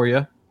question for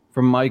you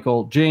from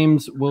Michael.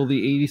 James, will the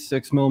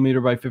 86 millimeter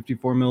by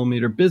 54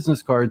 millimeter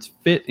business cards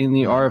fit in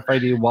the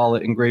RFID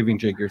wallet engraving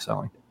jig you're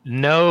selling?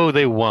 No,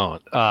 they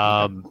won't.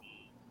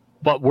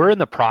 but we're in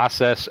the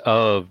process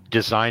of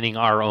designing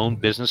our own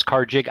business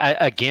card jig.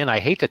 I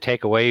hate to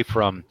take away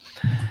from,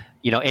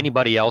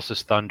 anybody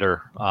else's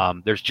thunder.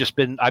 There's just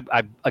been,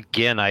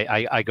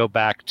 I go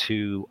back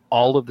to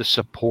all of the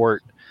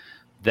support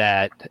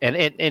that,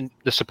 and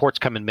the support's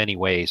come in many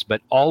ways,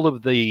 but all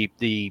of the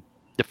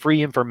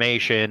free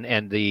information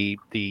and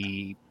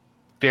the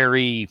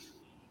very,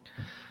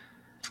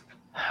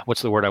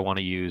 what's the word I want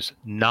to use?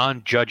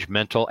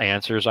 Non-judgmental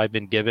answers I've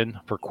been given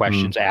for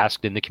questions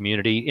asked in the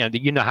community. And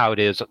you know how it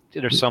is.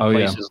 There's some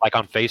places like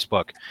on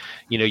Facebook,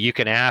 you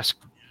can ask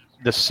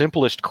the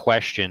simplest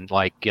question,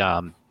 like,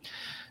 how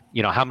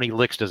many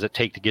licks does it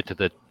take to get to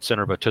the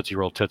center of a Tootsie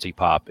Roll Tootsie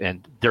Pop?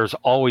 And there's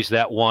always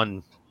that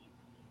one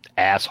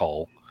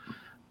asshole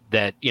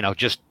that,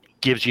 just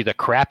gives you the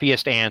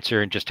crappiest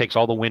answer and just takes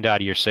all the wind out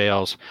of your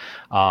sails.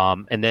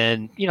 And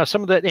then,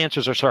 some of the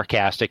answers are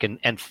sarcastic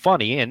and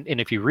funny. And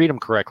if you read them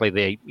correctly,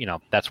 they,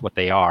 that's what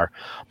they are.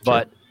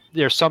 But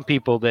there's some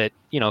people that,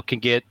 can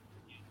get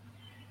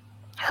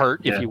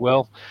hurt, if you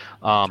will,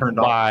 turned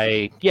off.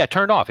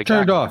 Turned off. Exactly.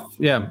 Turned off.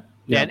 Yeah.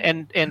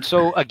 And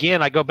so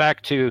again, I go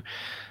back to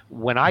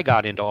when I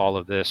got into all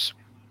of this,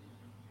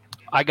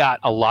 I got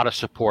a lot of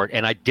support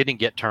and I didn't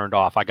get turned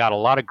off. I got a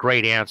lot of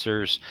great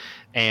answers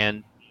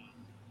and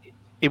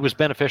it was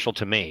beneficial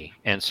to me.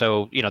 And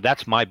so,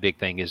 that's my big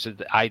thing is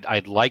that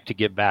I'd like to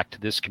give back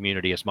to this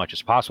community as much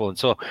as possible. And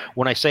so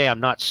when I say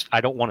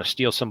I don't want to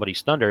steal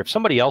somebody's thunder, if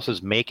somebody else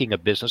is making a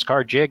business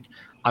card jig,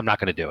 I'm not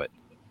going to do it.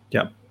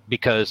 Yeah.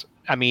 Because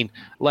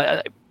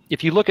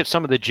if you look at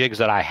some of the jigs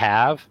that I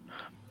have,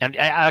 and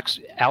Alex,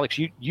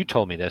 you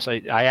told me this.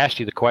 I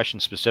asked you the question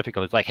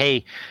specifically. It's like,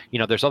 hey,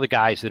 there's other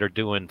guys that are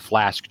doing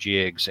flask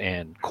jigs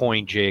and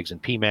coin jigs and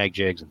PMAG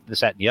jigs and this,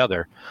 that, and the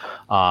other,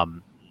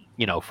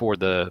 for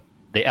the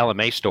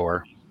LMA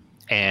store.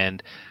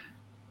 And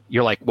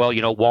you're like, well,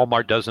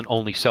 Walmart doesn't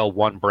only sell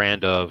one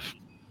brand of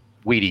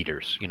weed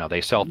eaters. They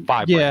sell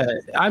 5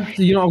 brands.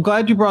 I'm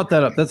glad you brought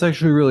that up. That's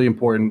actually really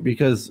important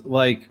because,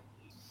 like,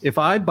 if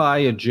I buy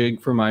a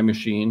jig for my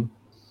machine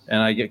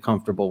and I get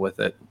comfortable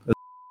with it,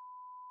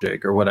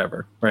 jig or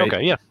whatever, right?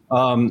 Okay, yeah.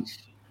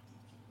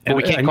 But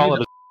we can't call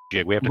it a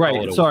jig. We have to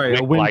call it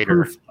a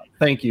lighter.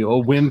 Thank you.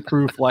 A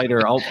windproof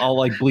lighter. I'll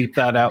like bleep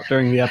that out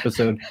during the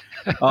episode.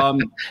 A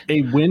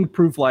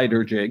windproof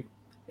lighter jig,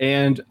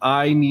 and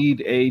I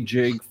need a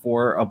jig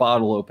for a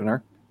bottle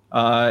opener.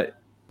 I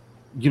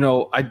don't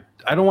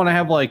want to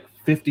have like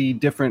 50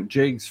 different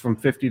jigs from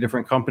 50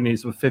 different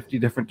companies with 50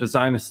 different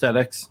design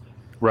aesthetics.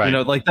 Right.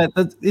 Like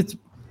that.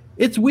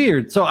 It's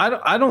weird. So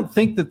I don't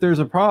think that there's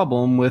a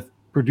problem with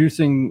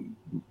producing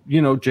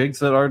jigs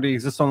that already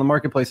exist on the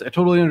marketplace. I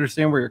totally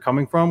understand where you're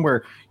coming from,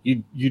 where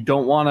you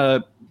don't want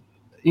to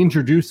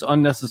introduce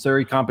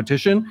unnecessary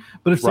competition,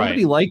 but if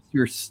somebody likes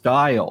your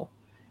style,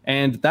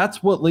 and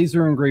that's what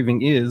laser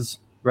engraving is,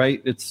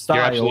 right? It's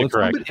style.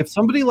 If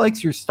somebody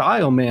likes your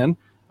style, man,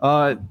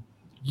 and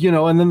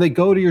then they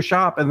go to your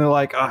shop and they're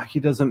like, he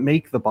doesn't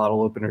make the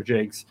bottle opener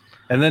jigs,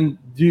 and then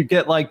you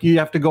get like you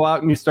have to go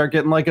out and you start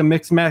getting like a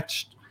mixed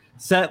matched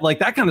set, like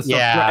that kind of stuff.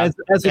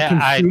 As a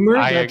consumer,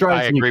 that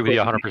drives me crazy. I agree with you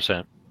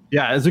 100%.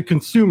 Yeah, as a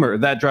consumer,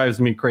 that drives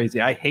me crazy.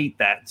 I hate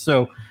that.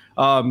 So,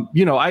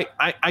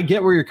 I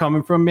get where you're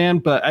coming from, man.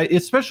 But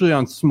especially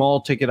on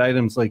small ticket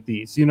items like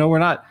these, we're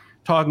not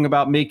talking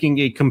about making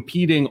a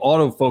competing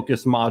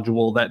autofocus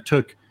module that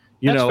took,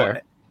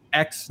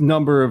 X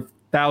number of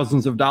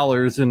thousands of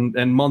dollars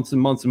and months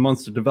and months and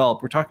months to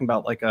develop. We're talking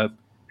about like a,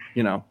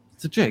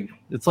 it's a jig.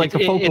 It's like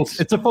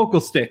it's a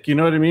focal stick. You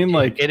know what I mean?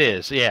 Like it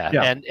is.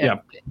 Yeah.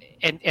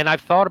 And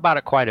I've thought about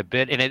it quite a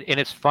bit. And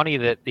it's funny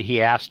that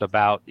he asked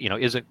about,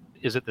 is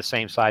it the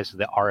same size as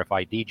the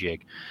RFID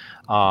jig,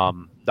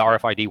 the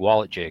RFID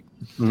wallet jig?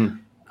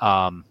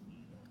 Mm-hmm.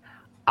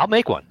 I'll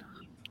make one.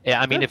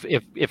 Yeah. I mean,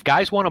 if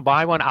guys want to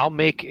buy one, I'll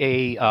make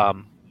a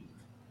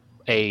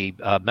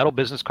metal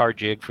business card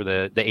jig for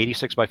the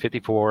 86 by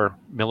 54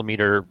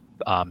 millimeter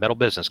metal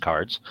business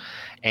cards.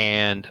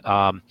 And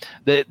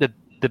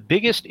the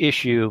biggest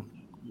issue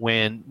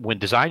when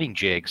designing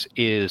jigs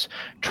is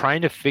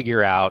trying to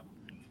figure out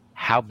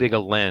how big a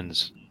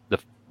lens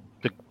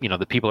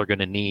the people are going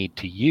to need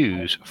to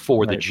use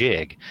for the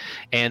jig.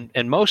 And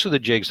most of the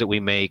jigs that we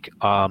make,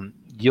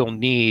 you'll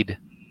need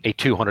a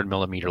 200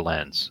 millimeter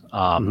lens,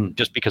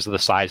 just because of the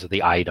size of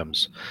the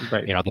items.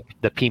 Right.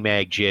 The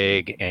PMAG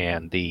jig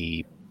and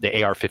the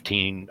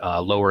AR-15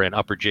 lower and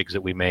upper jigs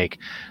that we make,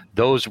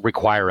 those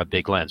require a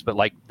big lens. But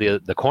like the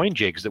coin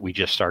jigs that we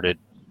just started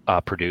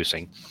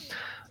producing,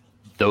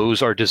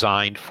 those are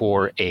designed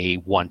for a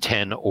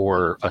 110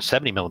 or a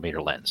 70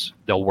 millimeter lens.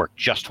 They'll work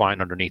just fine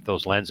underneath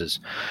those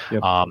lenses.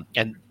 Yep.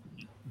 And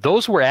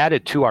those were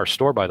added to our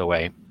store, by the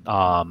way.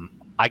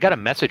 I got a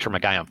message from a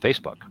guy on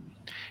Facebook,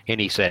 and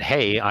he said,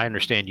 "Hey, I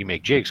understand you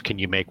make jigs. Can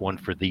you make one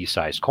for these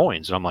size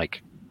coins?" And I'm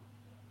like,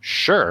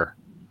 "Sure."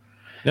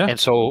 Yeah. And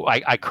so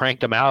I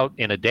cranked them out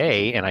in a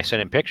day, and I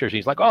sent him pictures.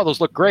 He's like, "Oh, those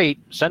look great.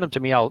 Send them to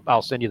me.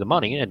 I'll send you the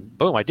money." And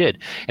boom, I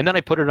did. And then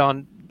I put it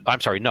on.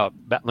 I'm sorry, no.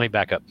 Let me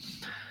back up.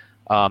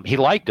 He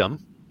liked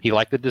them. He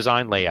liked the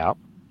design layout.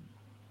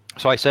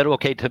 So I said,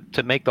 okay,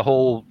 to make the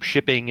whole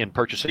shipping and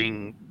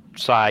purchasing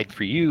side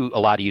for you a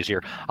lot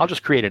easier, I'll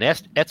just create an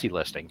Etsy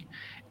listing,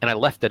 and I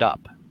left it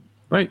up.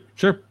 Right,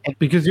 sure,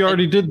 because you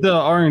already did the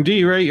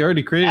R&D, right? You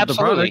already created the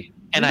product,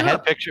 and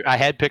I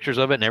had pictures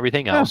of it and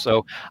everything else.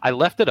 So I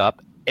left it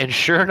up, and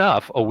sure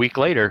enough, a week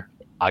later,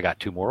 I got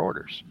 2 more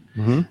orders.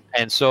 Mm-hmm.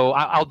 And so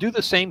I'll do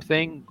the same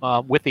thing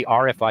with the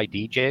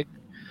RFID jig.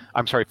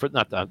 I'm sorry, for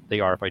not the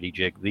RFID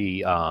jig,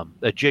 the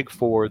jig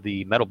for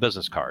the metal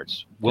business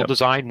cards. We'll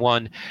design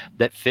one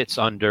that fits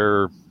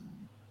under.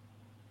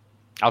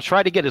 I'll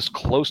try to get as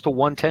close to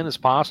 110 as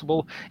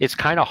possible. It's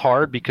kind of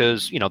hard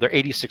because they're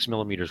 86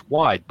 millimeters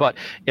wide, but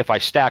if I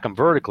stack them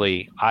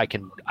vertically, I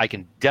can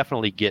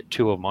definitely get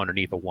 2 of them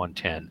underneath a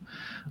 110.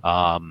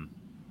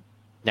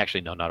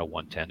 Actually, no, not a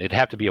 110. It'd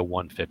have to be a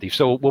 150.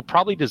 So we'll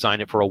probably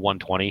design it for a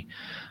 120.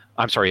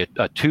 I'm sorry,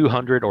 a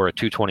 200 or a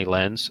 220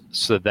 lens,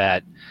 so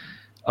that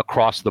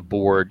across the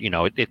board,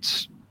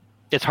 it's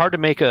hard to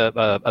make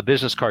a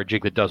business card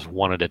jig that does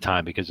one at a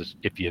time, because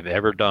if you've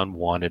ever done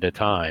one at a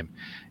time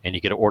and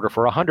you get an order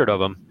for 100 of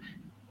them,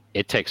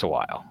 it takes a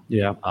while.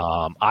 Yeah.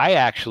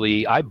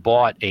 I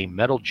bought a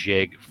metal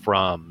jig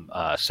from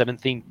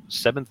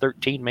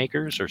 713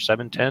 Makers or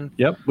 710.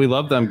 Yep, we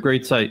love them.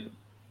 Great site.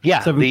 Yeah,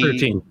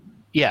 713.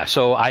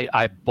 So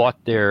I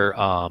bought their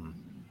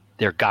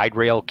guide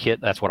rail kit.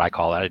 That's what I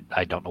call it.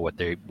 I don't know what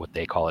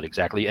they call it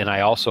exactly. And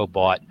I also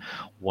bought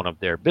one of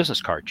their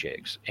business card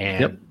jigs.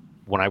 And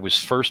when I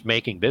was first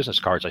making business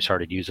cards, I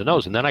started using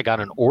those. And then I got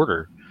an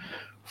order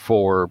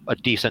for a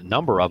decent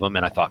number of them.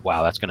 And I thought,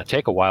 wow, that's going to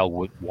take a while,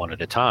 one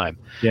at a time.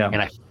 Yeah.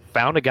 And I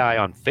found a guy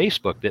on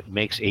Facebook that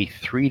makes a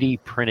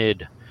 3D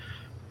printed,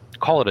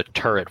 call it a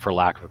turret for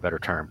lack of a better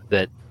term,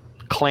 that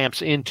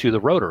clamps into the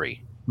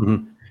rotary.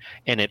 Mm-hmm.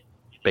 And it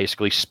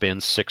basically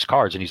spins 6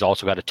 cards. And he's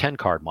also got a 10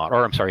 card model,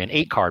 or I'm sorry, an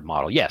 8 card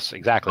model. Yes,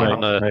 exactly. Right,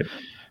 on the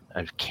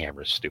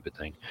camera's stupid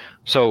thing.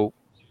 So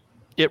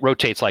it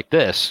rotates like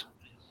this.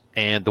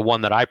 And the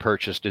one that I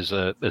purchased is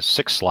a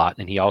 6 slot,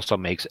 and he also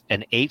makes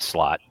an 8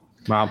 slot.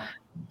 Wow.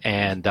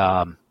 And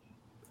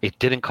it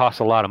didn't cost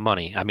a lot of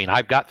money. I mean,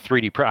 I've got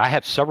 3D print. I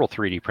have several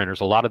 3D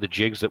printers. A lot of the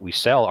jigs that we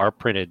sell are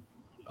printed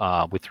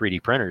with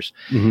 3D printers.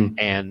 Mm-hmm.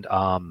 And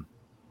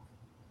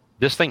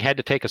this thing had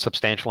to take a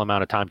substantial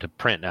amount of time to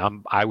print. Now,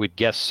 I would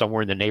guess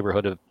somewhere in the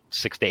neighborhood of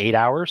 6 to 8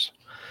 hours,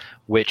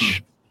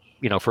 which,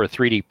 for a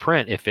 3D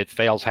print, if it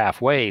fails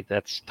halfway,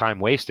 that's time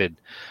wasted.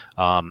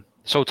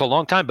 So it's a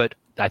long time, but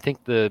I think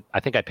I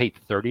paid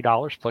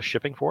 $30 plus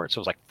shipping for it. So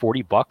it was like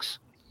 $40.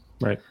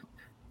 Right.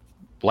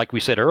 Like we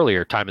said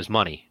earlier, time is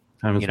money.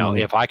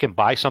 Money. If I can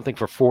buy something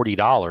for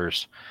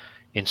 $40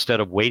 instead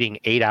of waiting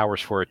 8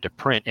 hours for it to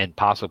print and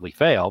possibly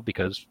fail,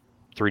 because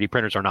 3D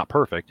printers are not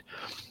perfect,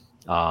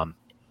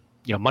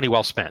 money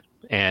well spent.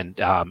 And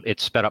it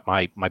sped up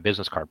my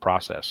business card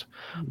process.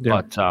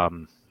 Yeah. But,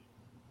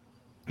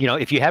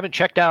 if you haven't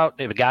checked out,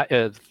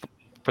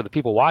 for the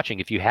people watching,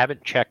 if you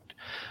haven't checked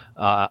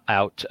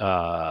out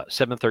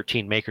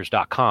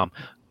 713makers.com,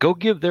 go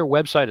give their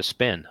website a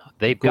spin.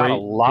 They've got a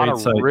lot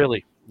of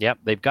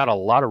they've got a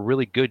lot of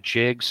really good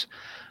jigs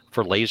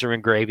for laser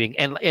engraving.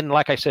 And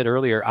like I said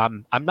earlier,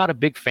 I'm not a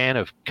big fan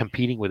of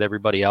competing with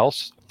everybody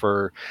else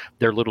for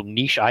their little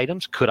niche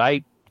items. Could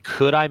I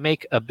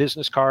make a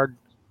business card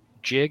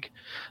jig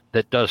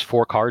that does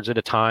 4 cards at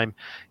a time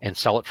and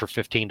sell it for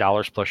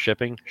 $15 plus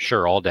shipping?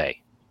 Sure, all day.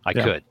 I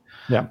could.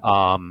 Yeah.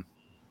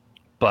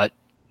 But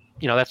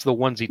that's the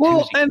onesie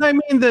well, twosie. And I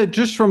mean that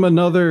just from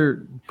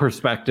another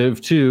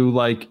perspective too,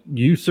 like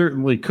you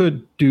certainly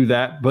could do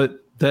that,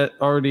 but that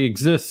already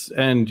exists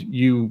and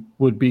you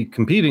would be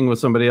competing with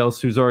somebody else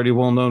who's already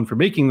well known for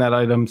making that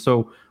item.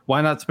 So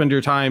why not spend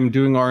your time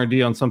doing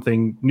R&D on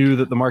something new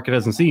that the market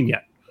hasn't seen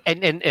yet?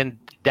 And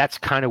that's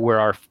kind of where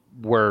our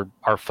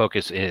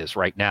focus is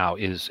right now,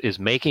 is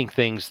making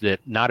things that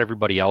not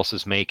everybody else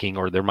is making,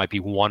 or there might be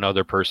one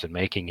other person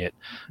making it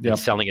and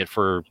selling it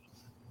for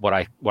what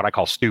I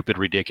call stupid,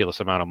 ridiculous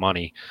amount of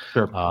money.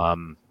 Sure.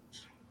 I'm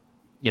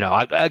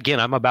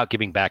about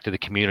giving back to the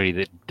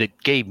community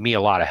that gave me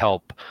a lot of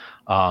help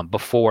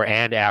before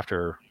and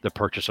after the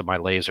purchase of my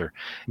laser.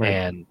 Right.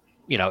 And,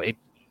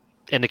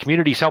 and the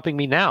community's helping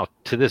me now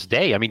to this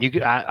day. I mean,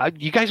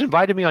 you guys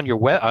invited me on your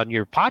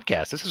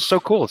podcast. This is so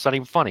cool. It's not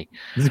even funny.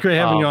 It's great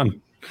having you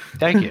on.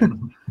 Thank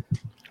you.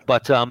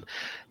 But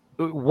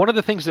one of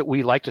the things that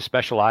we like to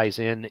specialize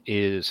in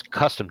is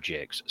custom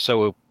jigs.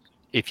 So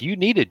if you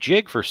need a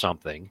jig for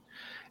something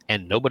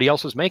and nobody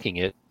else is making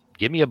it,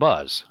 give me a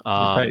buzz.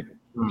 Right.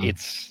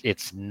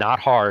 It's not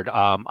hard.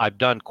 I've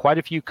done quite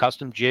a few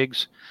custom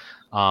jigs.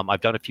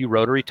 I've done a few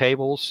rotary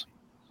tables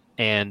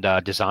and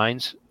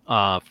designs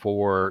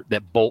for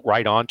that bolt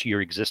right onto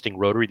your existing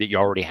rotary that you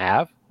already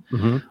have.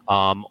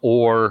 Mm-hmm.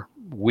 Or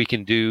we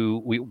can do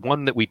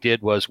one that we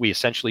did was we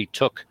essentially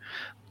took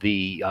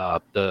the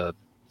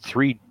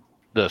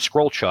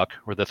scroll chuck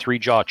or the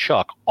 3-jaw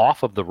chuck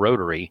off of the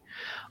rotary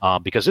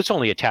because it's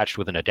only attached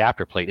with an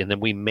adapter plate, and then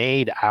we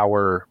made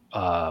our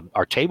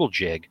table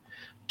jig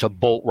to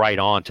bolt right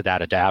on to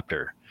that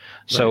adapter.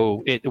 Right.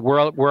 So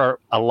we're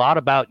a lot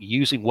about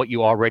using what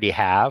you already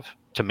have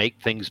to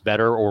make things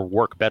better or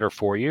work better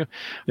for you.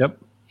 Yep.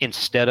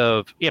 Instead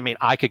of, I mean,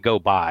 I could go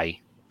buy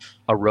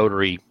a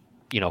rotary,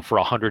 for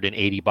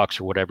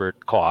 $180 or whatever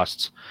it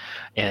costs,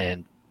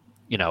 and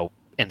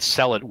and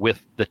sell it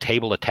with the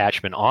table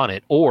attachment on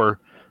it, or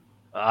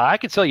I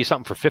could sell you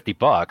something for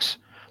 $50.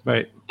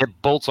 Right. It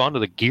bolts onto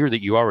the gear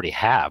that you already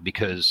have,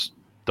 because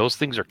those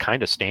things are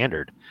kind of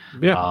standard.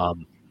 Yeah.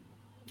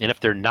 And if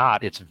they're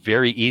not, it's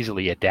very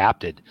easily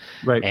adapted.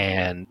 Right.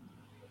 And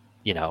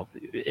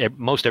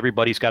most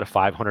everybody's got a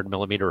 500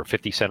 millimeter or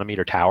 50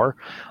 centimeter tower.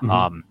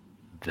 Mhm.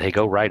 They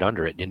go right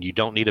under it, and you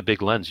don't need a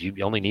big lens. You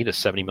only need a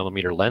 70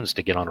 millimeter lens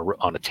to get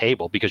on a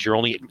table, because you're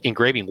only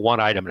engraving one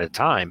item at a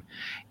time,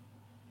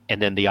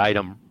 and then the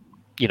item,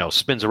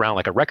 spins around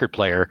like a record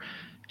player,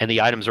 and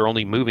the items are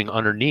only moving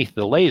underneath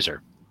the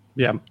laser.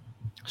 Yeah.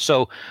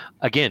 So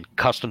again,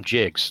 custom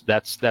jigs.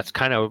 That's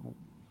kind of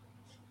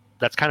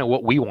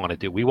what we want to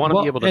do. We want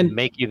to be able to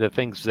make you the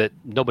things that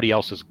nobody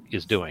else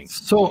is doing.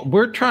 So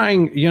we're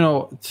trying,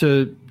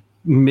 to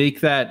make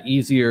that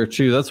easier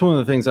too. That's one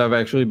of the things I've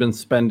actually been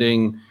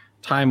spending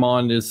time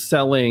on, is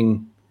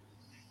selling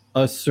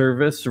a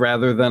service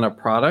rather than a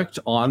product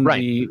on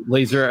the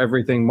Laser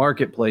Everything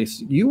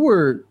Marketplace. You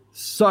were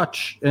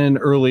such an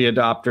early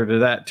adopter to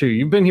that too.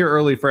 You've been here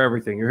early for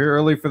everything. You're here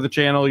early for the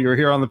channel. You're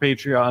here on the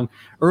Patreon,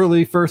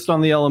 early, first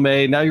on the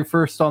LMA. Now you're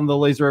first on the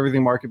Laser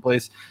Everything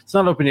Marketplace. It's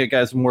not open yet,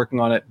 guys. I'm working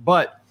on it,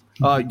 but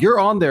you're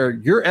on there.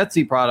 Your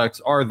Etsy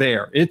products are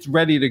there. It's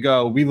ready to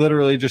go. We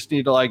literally just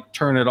need to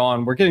turn it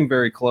on. We're getting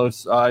very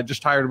close. I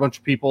just hired a bunch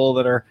of people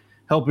that are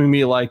helping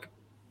me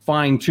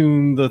fine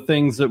tune the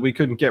things that we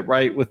couldn't get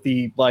right with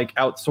the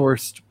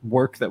outsourced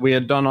work that we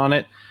had done on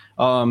it.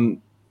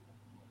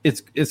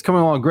 It's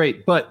coming along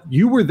great, but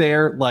you were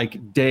there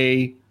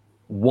day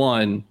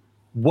one.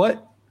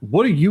 What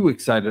are you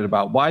excited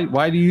about?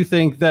 Why do you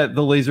think that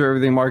the Laser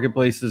Everything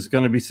Marketplace is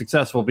going to be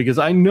successful? Because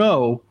I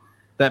know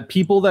that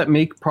people that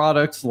make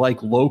products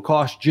like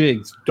low-cost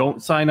jigs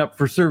don't sign up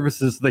for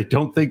services they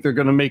don't think they're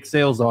going to make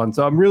sales on.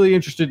 So I'm really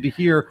interested to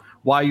hear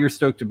why you're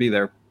stoked to be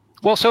there.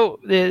 Well, so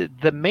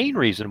the main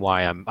reason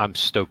why I'm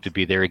stoked to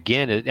be there,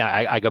 again,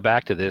 I go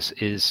back to this,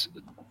 is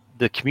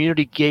the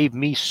community gave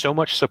me so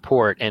much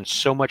support and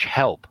so much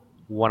help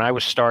when I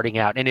was starting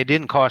out, and it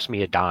didn't cost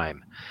me a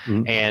dime.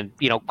 Mm-hmm.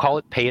 And, call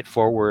it pay it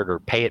forward or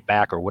pay it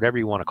back or whatever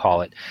you want to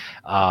call it.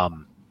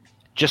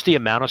 Just the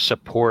amount of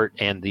support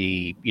and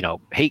the,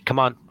 hey, come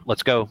on,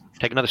 let's go.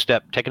 Take another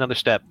step.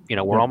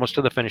 We're almost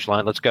to the finish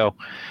line. Let's go.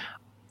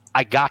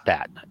 I got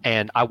that,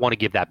 and I want to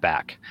give that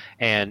back.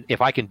 And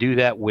if I can do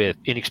that with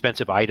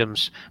inexpensive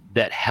items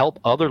that help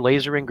other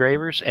laser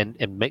engravers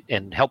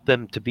and help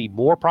them to be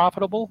more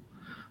profitable,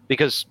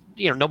 because,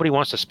 nobody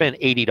wants to spend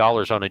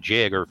 $80 on a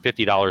jig or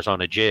 $50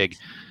 on a jig,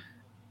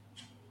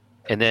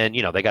 and then,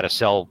 they got to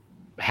sell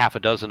half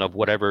a dozen of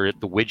whatever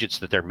the widgets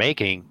that they're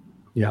making.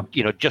 Yeah,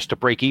 just to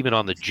break even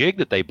on the jig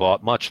that they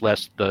bought, much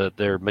less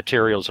their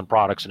materials and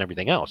products and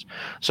everything else.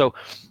 So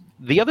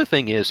the other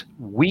thing is,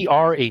 we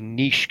are a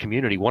niche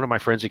community. One of my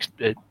friends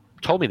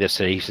told me this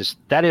today.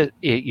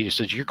 He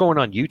says, you're going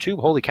on YouTube?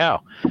 Holy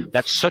cow.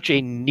 That's such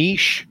a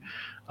niche,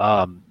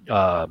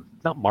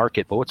 not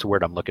market, but what's the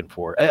word I'm looking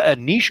for? A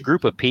niche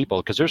group of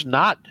people, because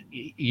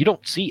you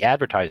don't see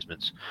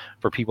advertisements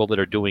for people that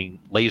are doing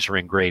laser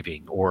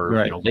engraving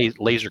or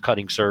laser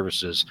cutting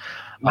services.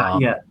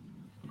 Not yet.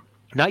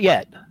 Not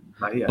yet.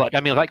 But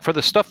I mean, for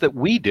the stuff that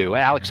we do,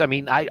 Alex, I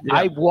mean,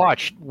 I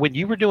watched when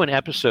you were doing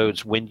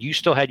episodes, when you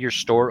still had your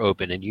store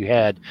open and you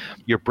had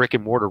your brick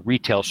and mortar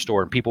retail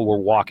store and people were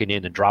walking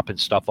in and dropping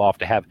stuff off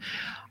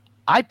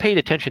I paid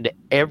attention to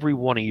every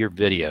one of your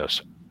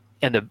videos.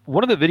 And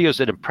one of the videos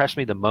that impressed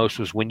me the most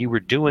was when you were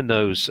doing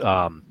those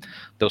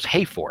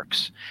hay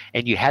forks,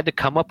 and you had to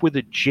come up with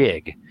a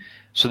jig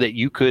so that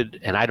you could,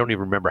 and I don't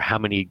even remember how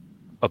many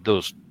of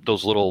those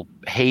little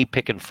hay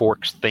picking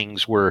forks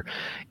things were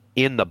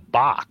in the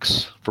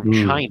box from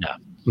China.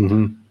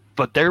 Mm-hmm.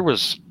 But there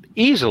was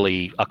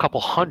easily a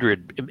couple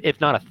hundred, if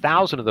not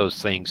 1,000 of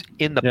those things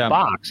in the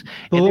box.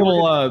 The and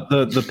little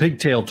the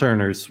pigtail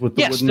turners with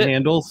the wooden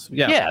handles.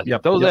 Yeah.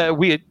 Those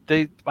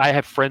I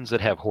have friends that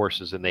have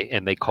horses, and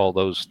they call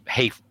those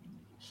hay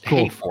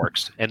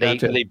forks, and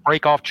they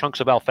break off chunks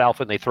of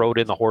alfalfa and they throw it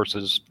in the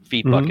horse's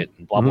feed bucket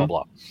and blah blah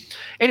blah.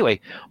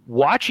 Anyway,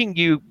 watching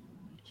you,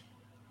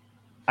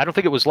 I don't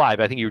think it was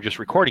live. I think you were just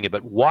recording it,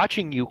 but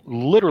watching you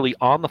literally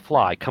on the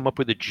fly come up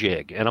with a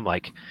jig, and I'm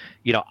like,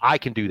 I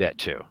can do that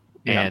too.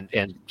 Yeah.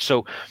 And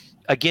so,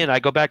 again, I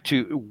go back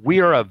to,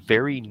 we are a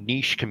very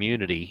niche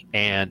community,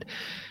 and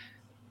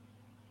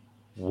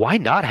why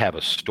not have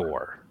a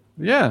store?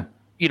 Yeah.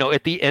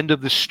 At the end of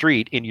the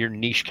street in your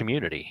niche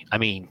community. I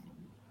mean,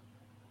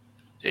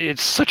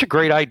 it's such a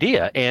great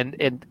idea. And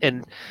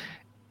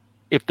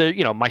if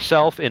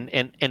myself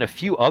and a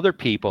few other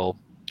people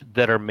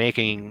that are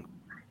making,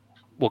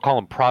 we'll call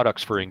them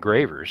products for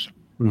engravers,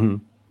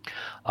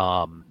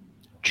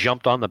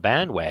 jumped on the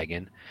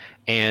bandwagon,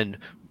 and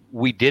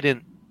we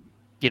didn't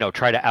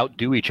try to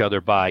outdo each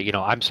other by,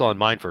 I'm selling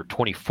mine for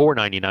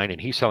 $24.99 and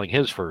he's selling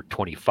his for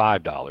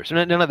 $25.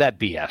 And none of that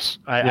BS.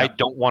 I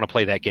don't want to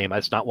play that game.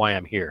 That's not why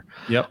I'm here.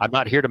 Yep. I'm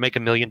not here to make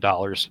 $1 million.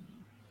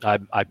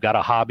 I've got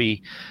a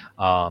hobby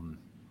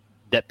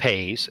that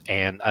pays,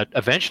 and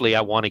eventually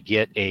I want to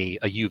get a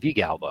UV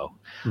Galvo,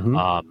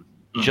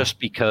 just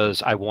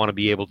because I want to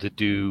be able to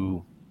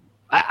do.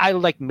 I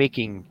like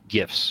making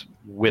gifts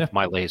with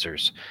my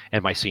lasers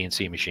and my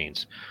CNC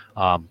machines.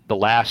 The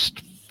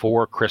last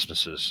 4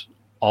 Christmases,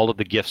 all of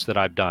the gifts that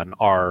I've done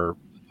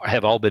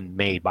have all been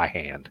made by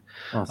hand,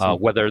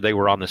 whether they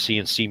were on the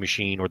CNC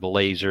machine or the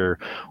laser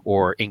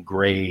or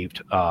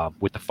engraved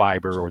with the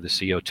fiber or the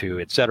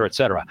CO2, et cetera, et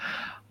cetera.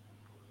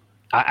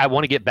 I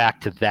want to get back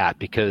to that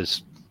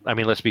because, I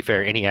mean, let's be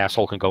fair. Any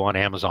asshole can go on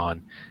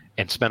Amazon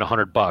and spend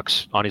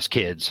 $100 on his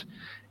kids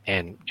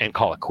and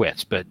call it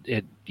quits. But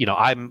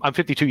I'm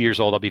 52 years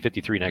old. I'll be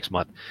 53 next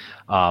month.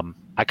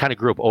 I kind of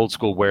grew up old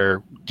school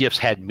where gifts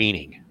had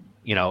meaning,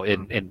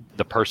 and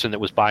the person that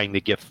was buying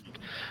the gift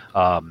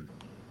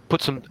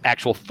put some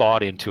actual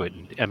thought into it.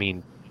 I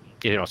mean,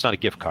 it's not a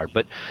gift card,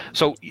 but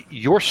so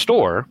your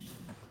store,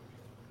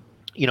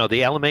 the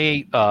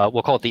LMA,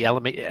 we'll call it the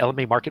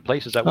LMA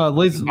Marketplace. Is that what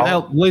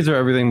Laser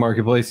Everything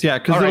Marketplace? Yeah,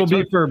 because it'll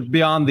be for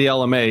beyond the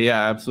LMA.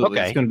 Yeah, absolutely.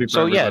 Okay. It's going to be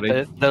for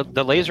everybody.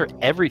 The Laser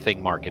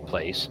Everything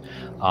Marketplace.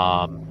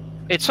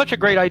 It's such a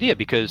great idea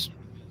because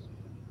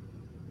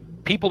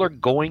people are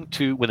going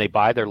to, when they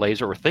buy their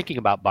laser or thinking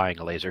about buying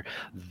a laser,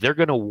 they're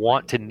going to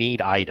want to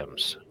need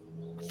items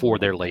for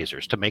their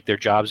lasers to make their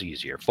jobs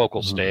easier.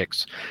 Focal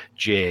sticks,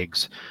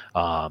 jigs,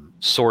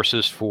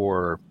 sources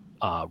for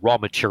raw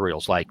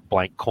materials like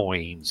blank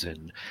coins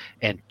and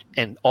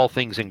all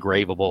things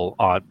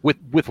engravable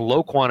with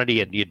low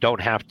quantity, and you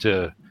don't have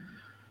to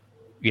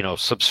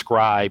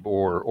subscribe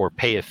or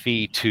pay a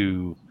fee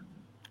to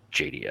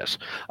JDS.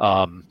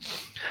 I'm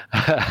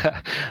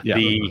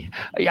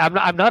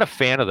not a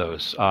fan of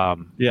those.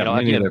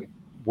 Again,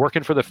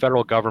 working for the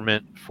federal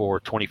government for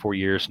 24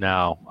 years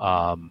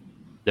now,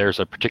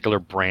 there's a particular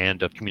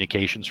brand of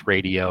communications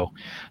radio,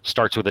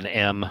 starts with an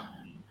M.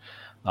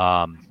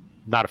 Not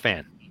a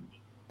fan.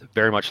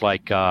 Very much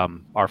like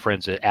our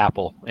friends at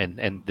Apple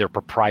and their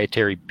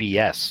proprietary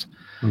BS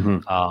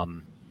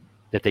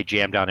that they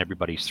jam down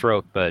everybody's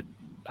throat. But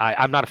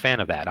I'm not a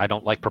fan of that. I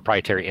don't like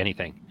proprietary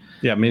anything.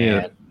 Yeah, me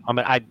neither. I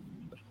mean,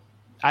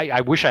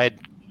 I wish I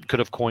could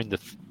have coined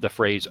the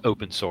phrase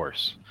open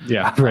source.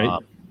 Yeah, right.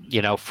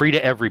 Free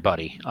to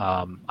everybody.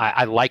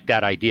 I like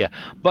that idea,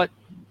 but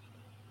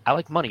I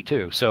like money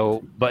too.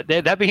 So, but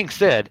that being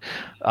said,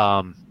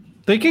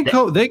 they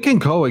can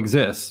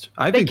coexist.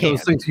 I think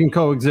those things can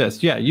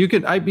coexist. Yeah, you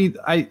could.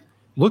 I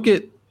look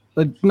at,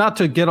 not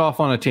to get off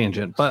on a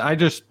tangent, but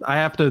I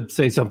have to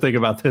say something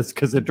about this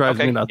because it drives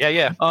me nuts.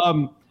 Yeah.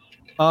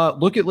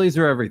 Look at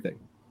Laser Everything.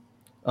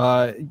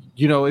 If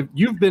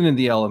you've been in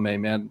the LMA,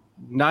 man,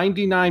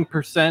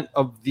 99%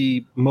 of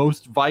the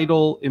most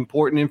vital,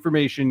 important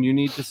information you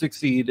need to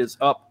succeed is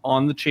up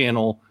on the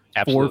channel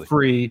for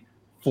free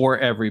for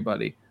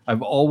everybody.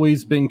 I've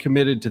always been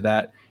committed to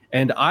that.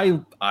 And I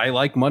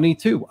like money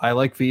too. I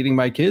like feeding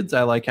my kids.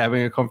 I like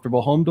having a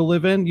comfortable home to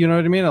live in. You know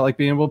what I mean? I like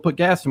being able to put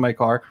gas in my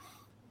car.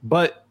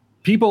 But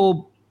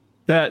people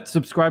that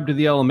subscribe to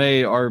the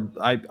LMA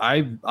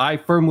I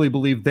firmly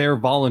believe they're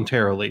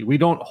voluntarily. We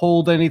don't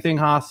hold anything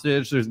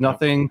hostage. There's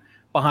nothing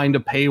behind a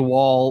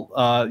paywall.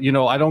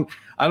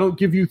 I don't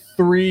give you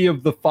 3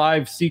 of the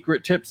 5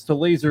 secret tips to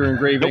laser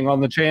engraving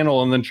on the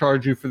channel and then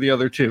charge you for the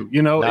other 2.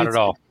 Not at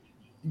all.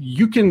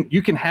 You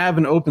can have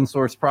an open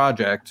source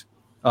project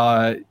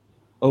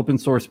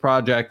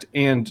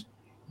and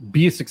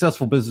be a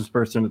successful business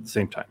person at the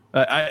same time.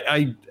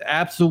 I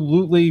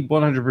absolutely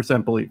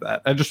 100% believe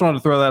that. I just want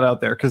to throw that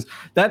out there because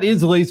that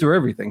is Laser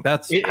Everything.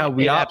 That's how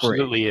we operate.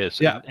 It absolutely is.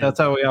 Yeah, that's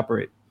how we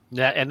operate.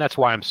 And that's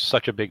why I'm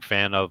such a big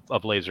fan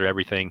of Laser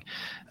Everything.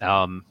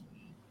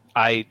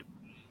 I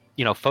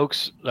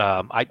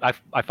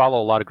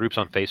follow a lot of groups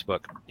on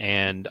Facebook,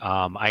 and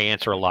I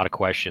answer a lot of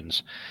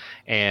questions,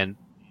 and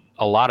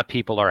a lot of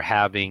people are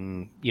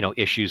having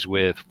issues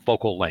with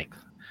focal length.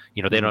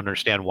 They don't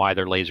understand why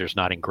their laser's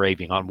not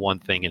engraving on one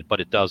thing, but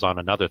it does on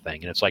another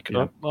thing. And it's like,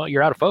 well,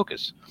 you're out of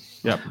focus.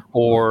 Yeah.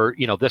 Or,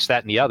 this,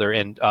 that, and the other.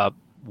 And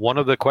one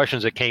of the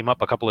questions that came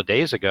up a couple of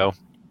days ago,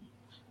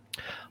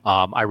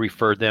 I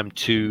referred them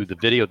to the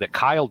video that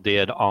Kyle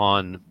did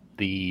on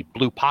the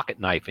blue pocket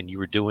knife, and you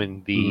were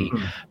doing the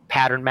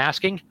pattern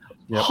masking.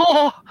 Yep.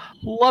 Oh,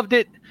 loved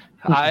it.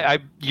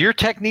 Your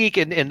technique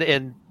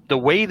and the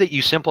way that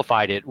you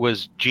simplified it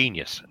was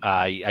genius.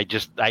 I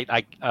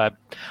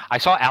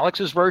saw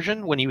Alex's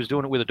version when he was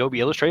doing it with Adobe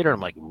Illustrator.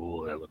 I'm like,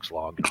 ooh, that looks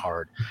long and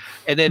hard.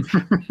 And then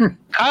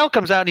Kyle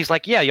comes out and he's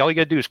like, yeah, all you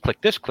got to do is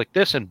click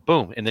this, and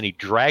boom. And then he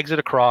drags it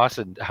across.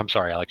 And I'm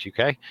sorry, Alex, you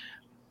okay?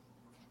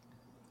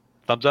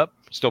 Thumbs up?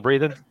 Still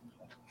breathing?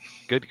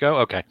 Good to go?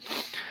 Okay.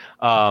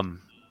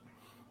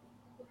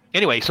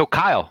 Anyway, so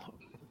Kyle,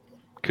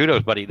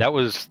 kudos, buddy.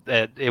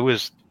 It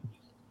was,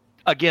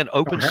 again,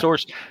 open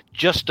source,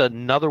 just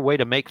another way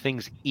to make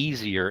things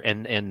easier.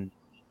 And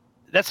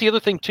that's the other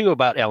thing too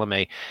about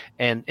LMA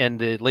and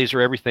the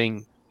Laser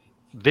Everything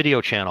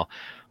video channel.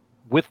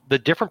 With the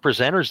different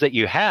presenters that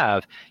you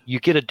have, you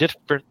get a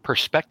different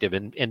perspective,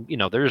 and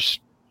there's,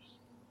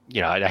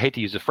 I hate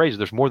to use the phrase,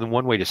 there's more than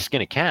one way to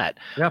skin a cat.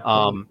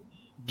 Yeah.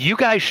 You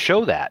guys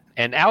show that,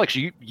 and Alex,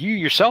 you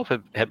yourself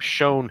have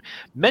shown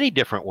many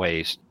different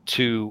ways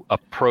to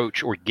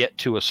approach or get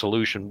to a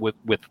solution with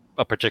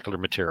a particular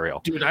material.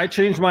 Dude, I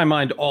change my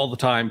mind all the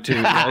time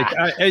too. Like,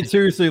 I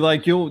seriously,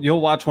 like, you'll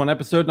watch one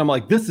episode and I'm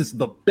like, this is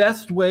the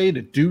best way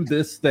to do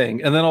this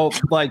thing, and then I'll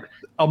like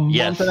a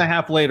month and a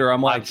half later,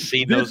 I'm like, this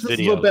is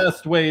the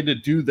best way to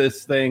do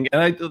this thing,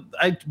 and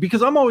I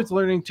because I'm always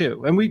learning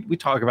too, and we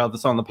talk about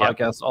this on the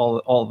podcast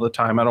all the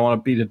time. I don't want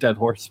to beat a dead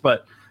horse,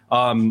 but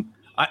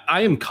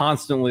I am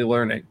constantly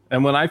learning.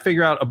 And when I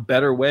figure out a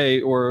better way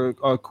or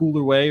a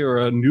cooler way or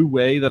a new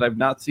way that I've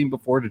not seen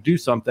before to do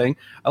something,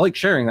 I like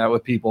sharing that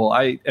with people.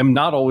 I am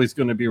not always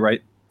going to be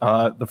right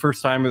the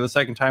first time or the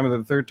second time or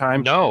the third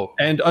time. No.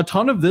 And a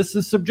ton of this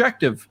is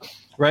subjective,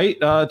 right?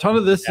 A ton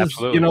of this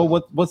Absolutely.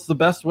 is, what's the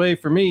best way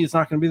for me is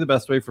not going to be the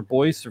best way for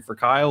Boyce or for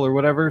Kyle or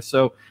whatever.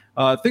 So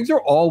things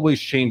are always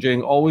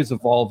changing, always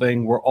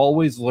evolving. We're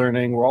always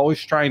learning. We're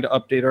always trying to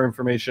update our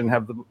information,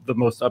 have the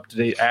most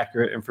up-to-date,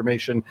 accurate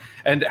information.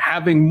 And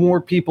having more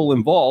people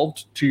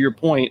involved, to your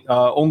point,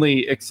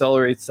 only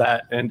accelerates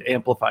that and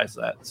amplifies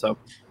that. So,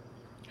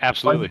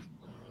 absolutely.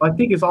 I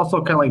think it's also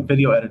kind of like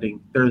video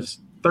editing. There's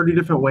 30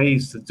 different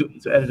ways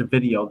to edit a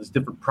video. There's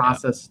different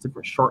processes,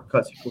 different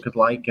shortcuts people could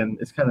like, and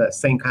it's kind of that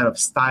same kind of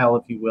style,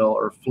 if you will,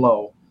 or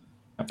flow.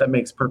 That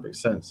makes perfect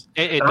sense.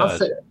 It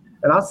does.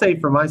 I'll say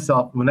for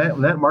myself, when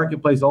that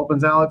marketplace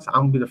opens, Alex,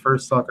 I'm gonna be the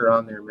first sucker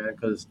on there, man,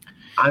 because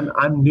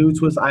I'm new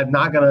to it. I'm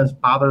not gonna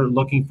bother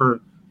looking for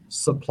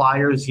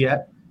suppliers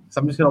yet.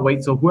 So I'm just gonna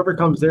wait. So whoever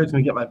comes there is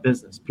gonna get my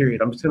business.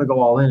 Period. I'm just gonna go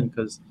all in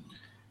because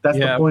that's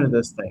the point of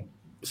this thing.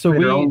 So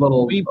our own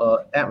little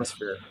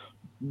atmosphere.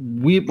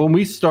 When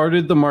we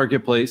started the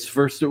marketplace,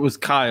 first it was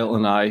Kyle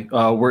and I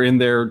were in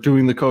there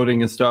doing the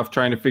coding and stuff,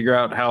 trying to figure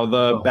out how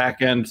the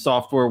back end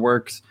software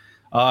works.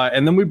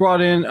 And then we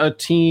brought in a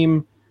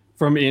team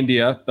from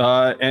India,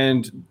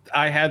 and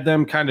I had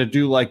them kind of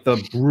do like the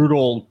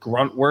brutal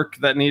grunt work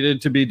that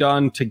needed to be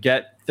done to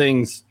get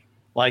things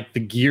like the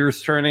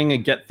gears turning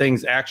and get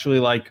things actually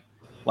like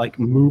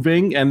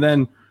moving. And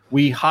then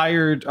we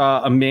hired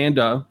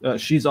Amanda.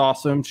 She's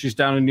awesome. She's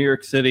down in New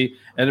York City,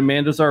 and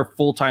Amanda's our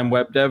full-time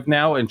web dev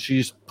now, and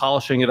she's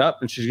polishing it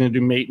up, and she's going to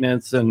do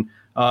maintenance and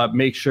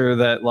make sure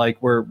that like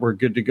we're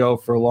good to go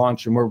for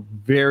launch. And we're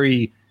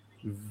very,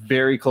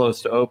 very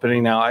close to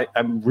opening now.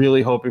 I'm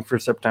really hoping for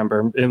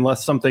September,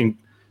 unless some kind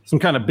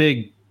of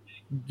big,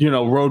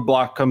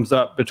 roadblock comes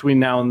up between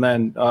now and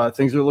then.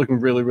 Things are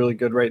looking really, really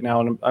good right now,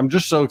 and I'm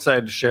just so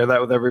excited to share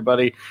that with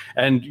everybody.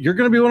 And you're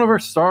going to be one of our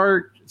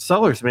star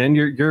sellers, man.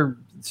 You're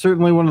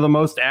certainly one of the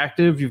most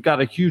active. You've got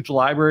a huge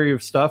library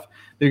of stuff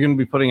that you're going to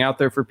be putting out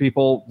there for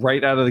people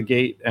right out of the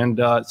gate. And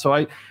so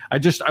I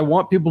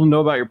want people to know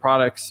about your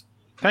products.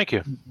 Thank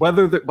you.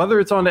 Whether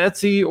it's on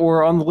Etsy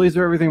or on the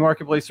Laser Everything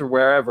Marketplace or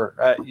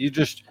wherever, you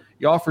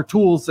offer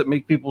tools that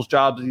make people's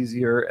jobs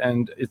easier,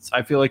 and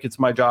I feel like it's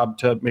my job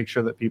to make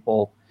sure that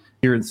people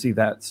hear and see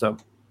that. So,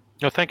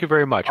 no, thank you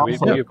very much.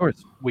 Of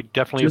course, we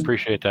definitely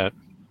appreciate that.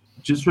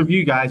 Just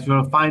review, guys. If you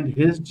want to find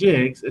his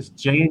jigs, it's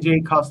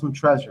J&J Custom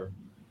Treasure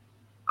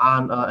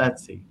on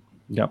Etsy.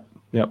 Yep.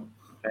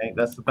 Okay,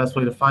 that's the best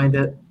way to find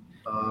it.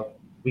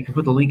 We can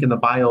put the link in the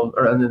bio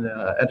or in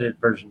the edited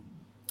version.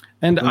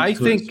 And I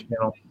think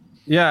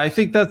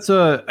that's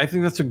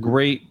a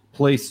great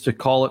place to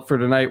call it for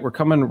tonight. We're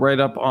coming right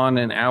up on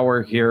an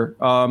hour here.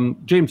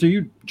 James, are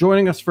you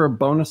joining us for a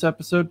bonus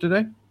episode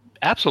today?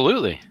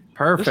 Absolutely.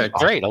 Perfect.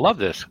 Great. I love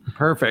this.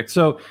 Perfect.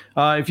 So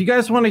if you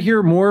guys want to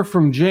hear more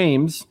from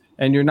James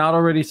and you're not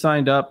already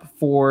signed up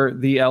for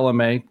the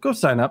LMA, go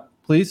sign up,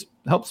 please.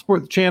 Help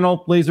support the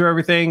channel, Laser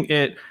Everything.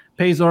 It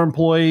pays our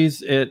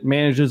employees. It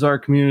manages our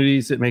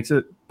communities. It makes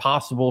it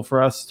possible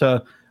for us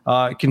to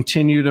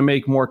continue to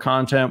make more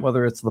content,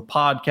 whether it's the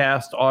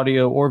podcast,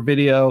 audio or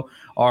video,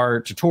 our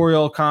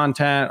tutorial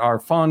content, our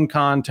fun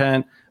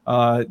content,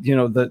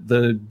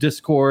 the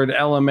Discord,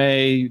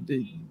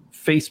 LMA,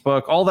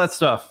 Facebook, all that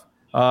stuff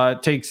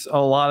takes a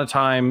lot of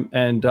time,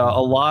 and a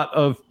lot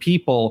of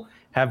people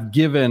have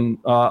given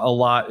a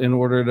lot in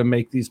order to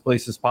make these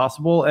places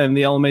possible, and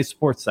the LMA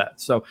supports that.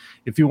 So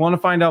if you want to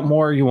find out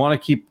more, you want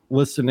to keep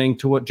listening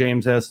to what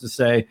James has to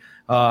say,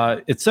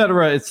 et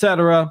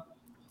cetera,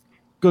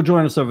 go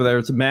join us over there.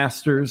 It's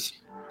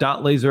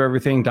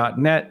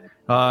masters.lasereverything.net.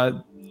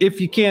 If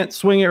you can't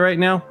swing it right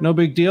now, no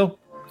big deal.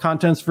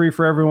 Content's free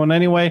for everyone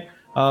anyway.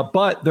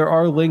 But there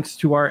are links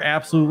to our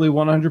absolutely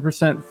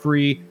 100%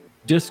 free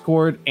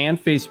Discord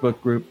and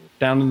Facebook group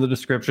down in the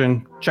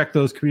description. Check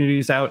those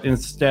communities out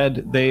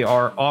instead. They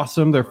are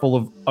awesome. They're full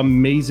of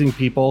amazing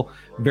people,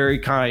 very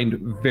kind,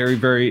 very,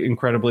 very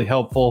incredibly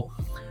helpful.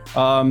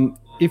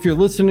 If you're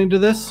listening to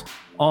this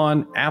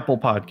on Apple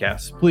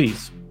Podcasts,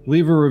 please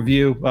leave a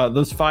review.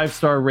 Those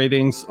 5-star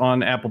ratings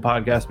on Apple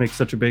Podcasts make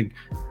such a big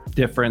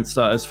difference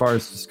as far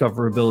as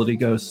discoverability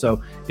goes.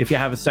 So if you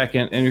have a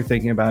second and you're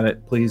thinking about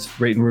it, please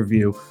rate and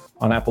review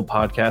on Apple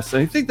Podcasts.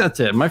 And I think that's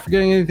it. Am I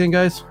forgetting anything,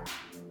 guys?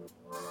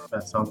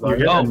 That sounds about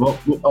good.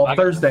 On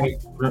Thursday.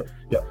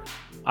 Yeah.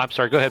 I'm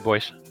sorry. Go ahead,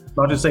 boys.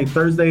 I'll just say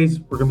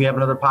Thursdays, we're going to have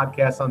another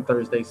podcast on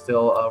Thursday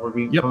still. We'll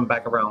be coming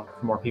back around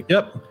for more people.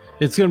 Yep.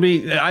 It's going to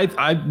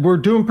be, we're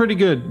doing pretty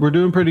good. We're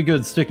doing pretty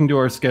good sticking to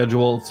our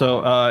schedule.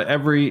 So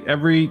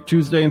every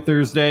Tuesday and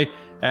Thursday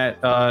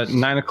at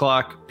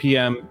 9:00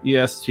 p.m.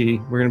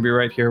 EST, we're going to be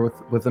right here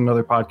with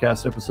another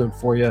podcast episode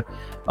for you.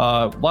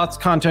 Lots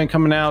of content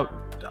coming out.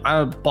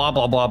 Blah,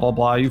 blah, blah, blah,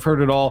 blah. You've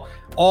heard it all.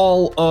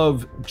 All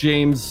of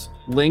James'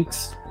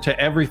 links to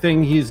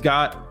everything he's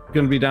got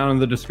going to be down in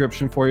the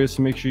description for you,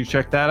 so make sure you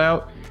check that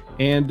out.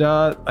 And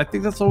I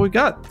think that's all we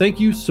got.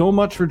 Thank you so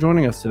much for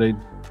joining us today.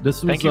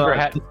 Thank you for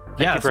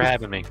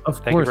having me.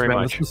 Of course, very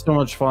much. This was so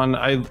much fun.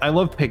 I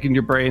love picking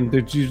your brain.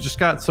 You just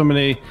got so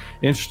many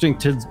interesting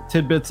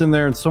tidbits in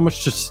there and so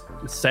much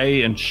to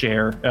say and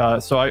share.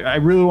 So I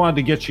really wanted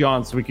to get you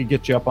on so we could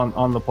get you up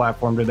on the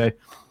platform today.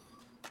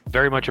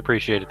 Very much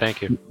appreciated.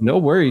 Thank you. No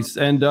worries.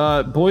 And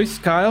boys,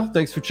 Kyle,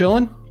 thanks for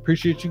chilling.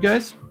 Appreciate you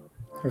guys.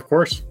 Of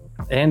course.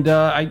 And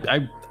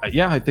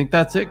I think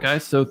that's it,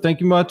 guys. So thank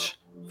you much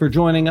for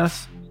joining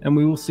us, and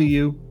we will see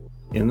you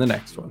in the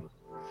next one.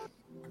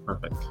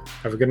 Perfect.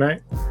 Have a good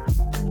night.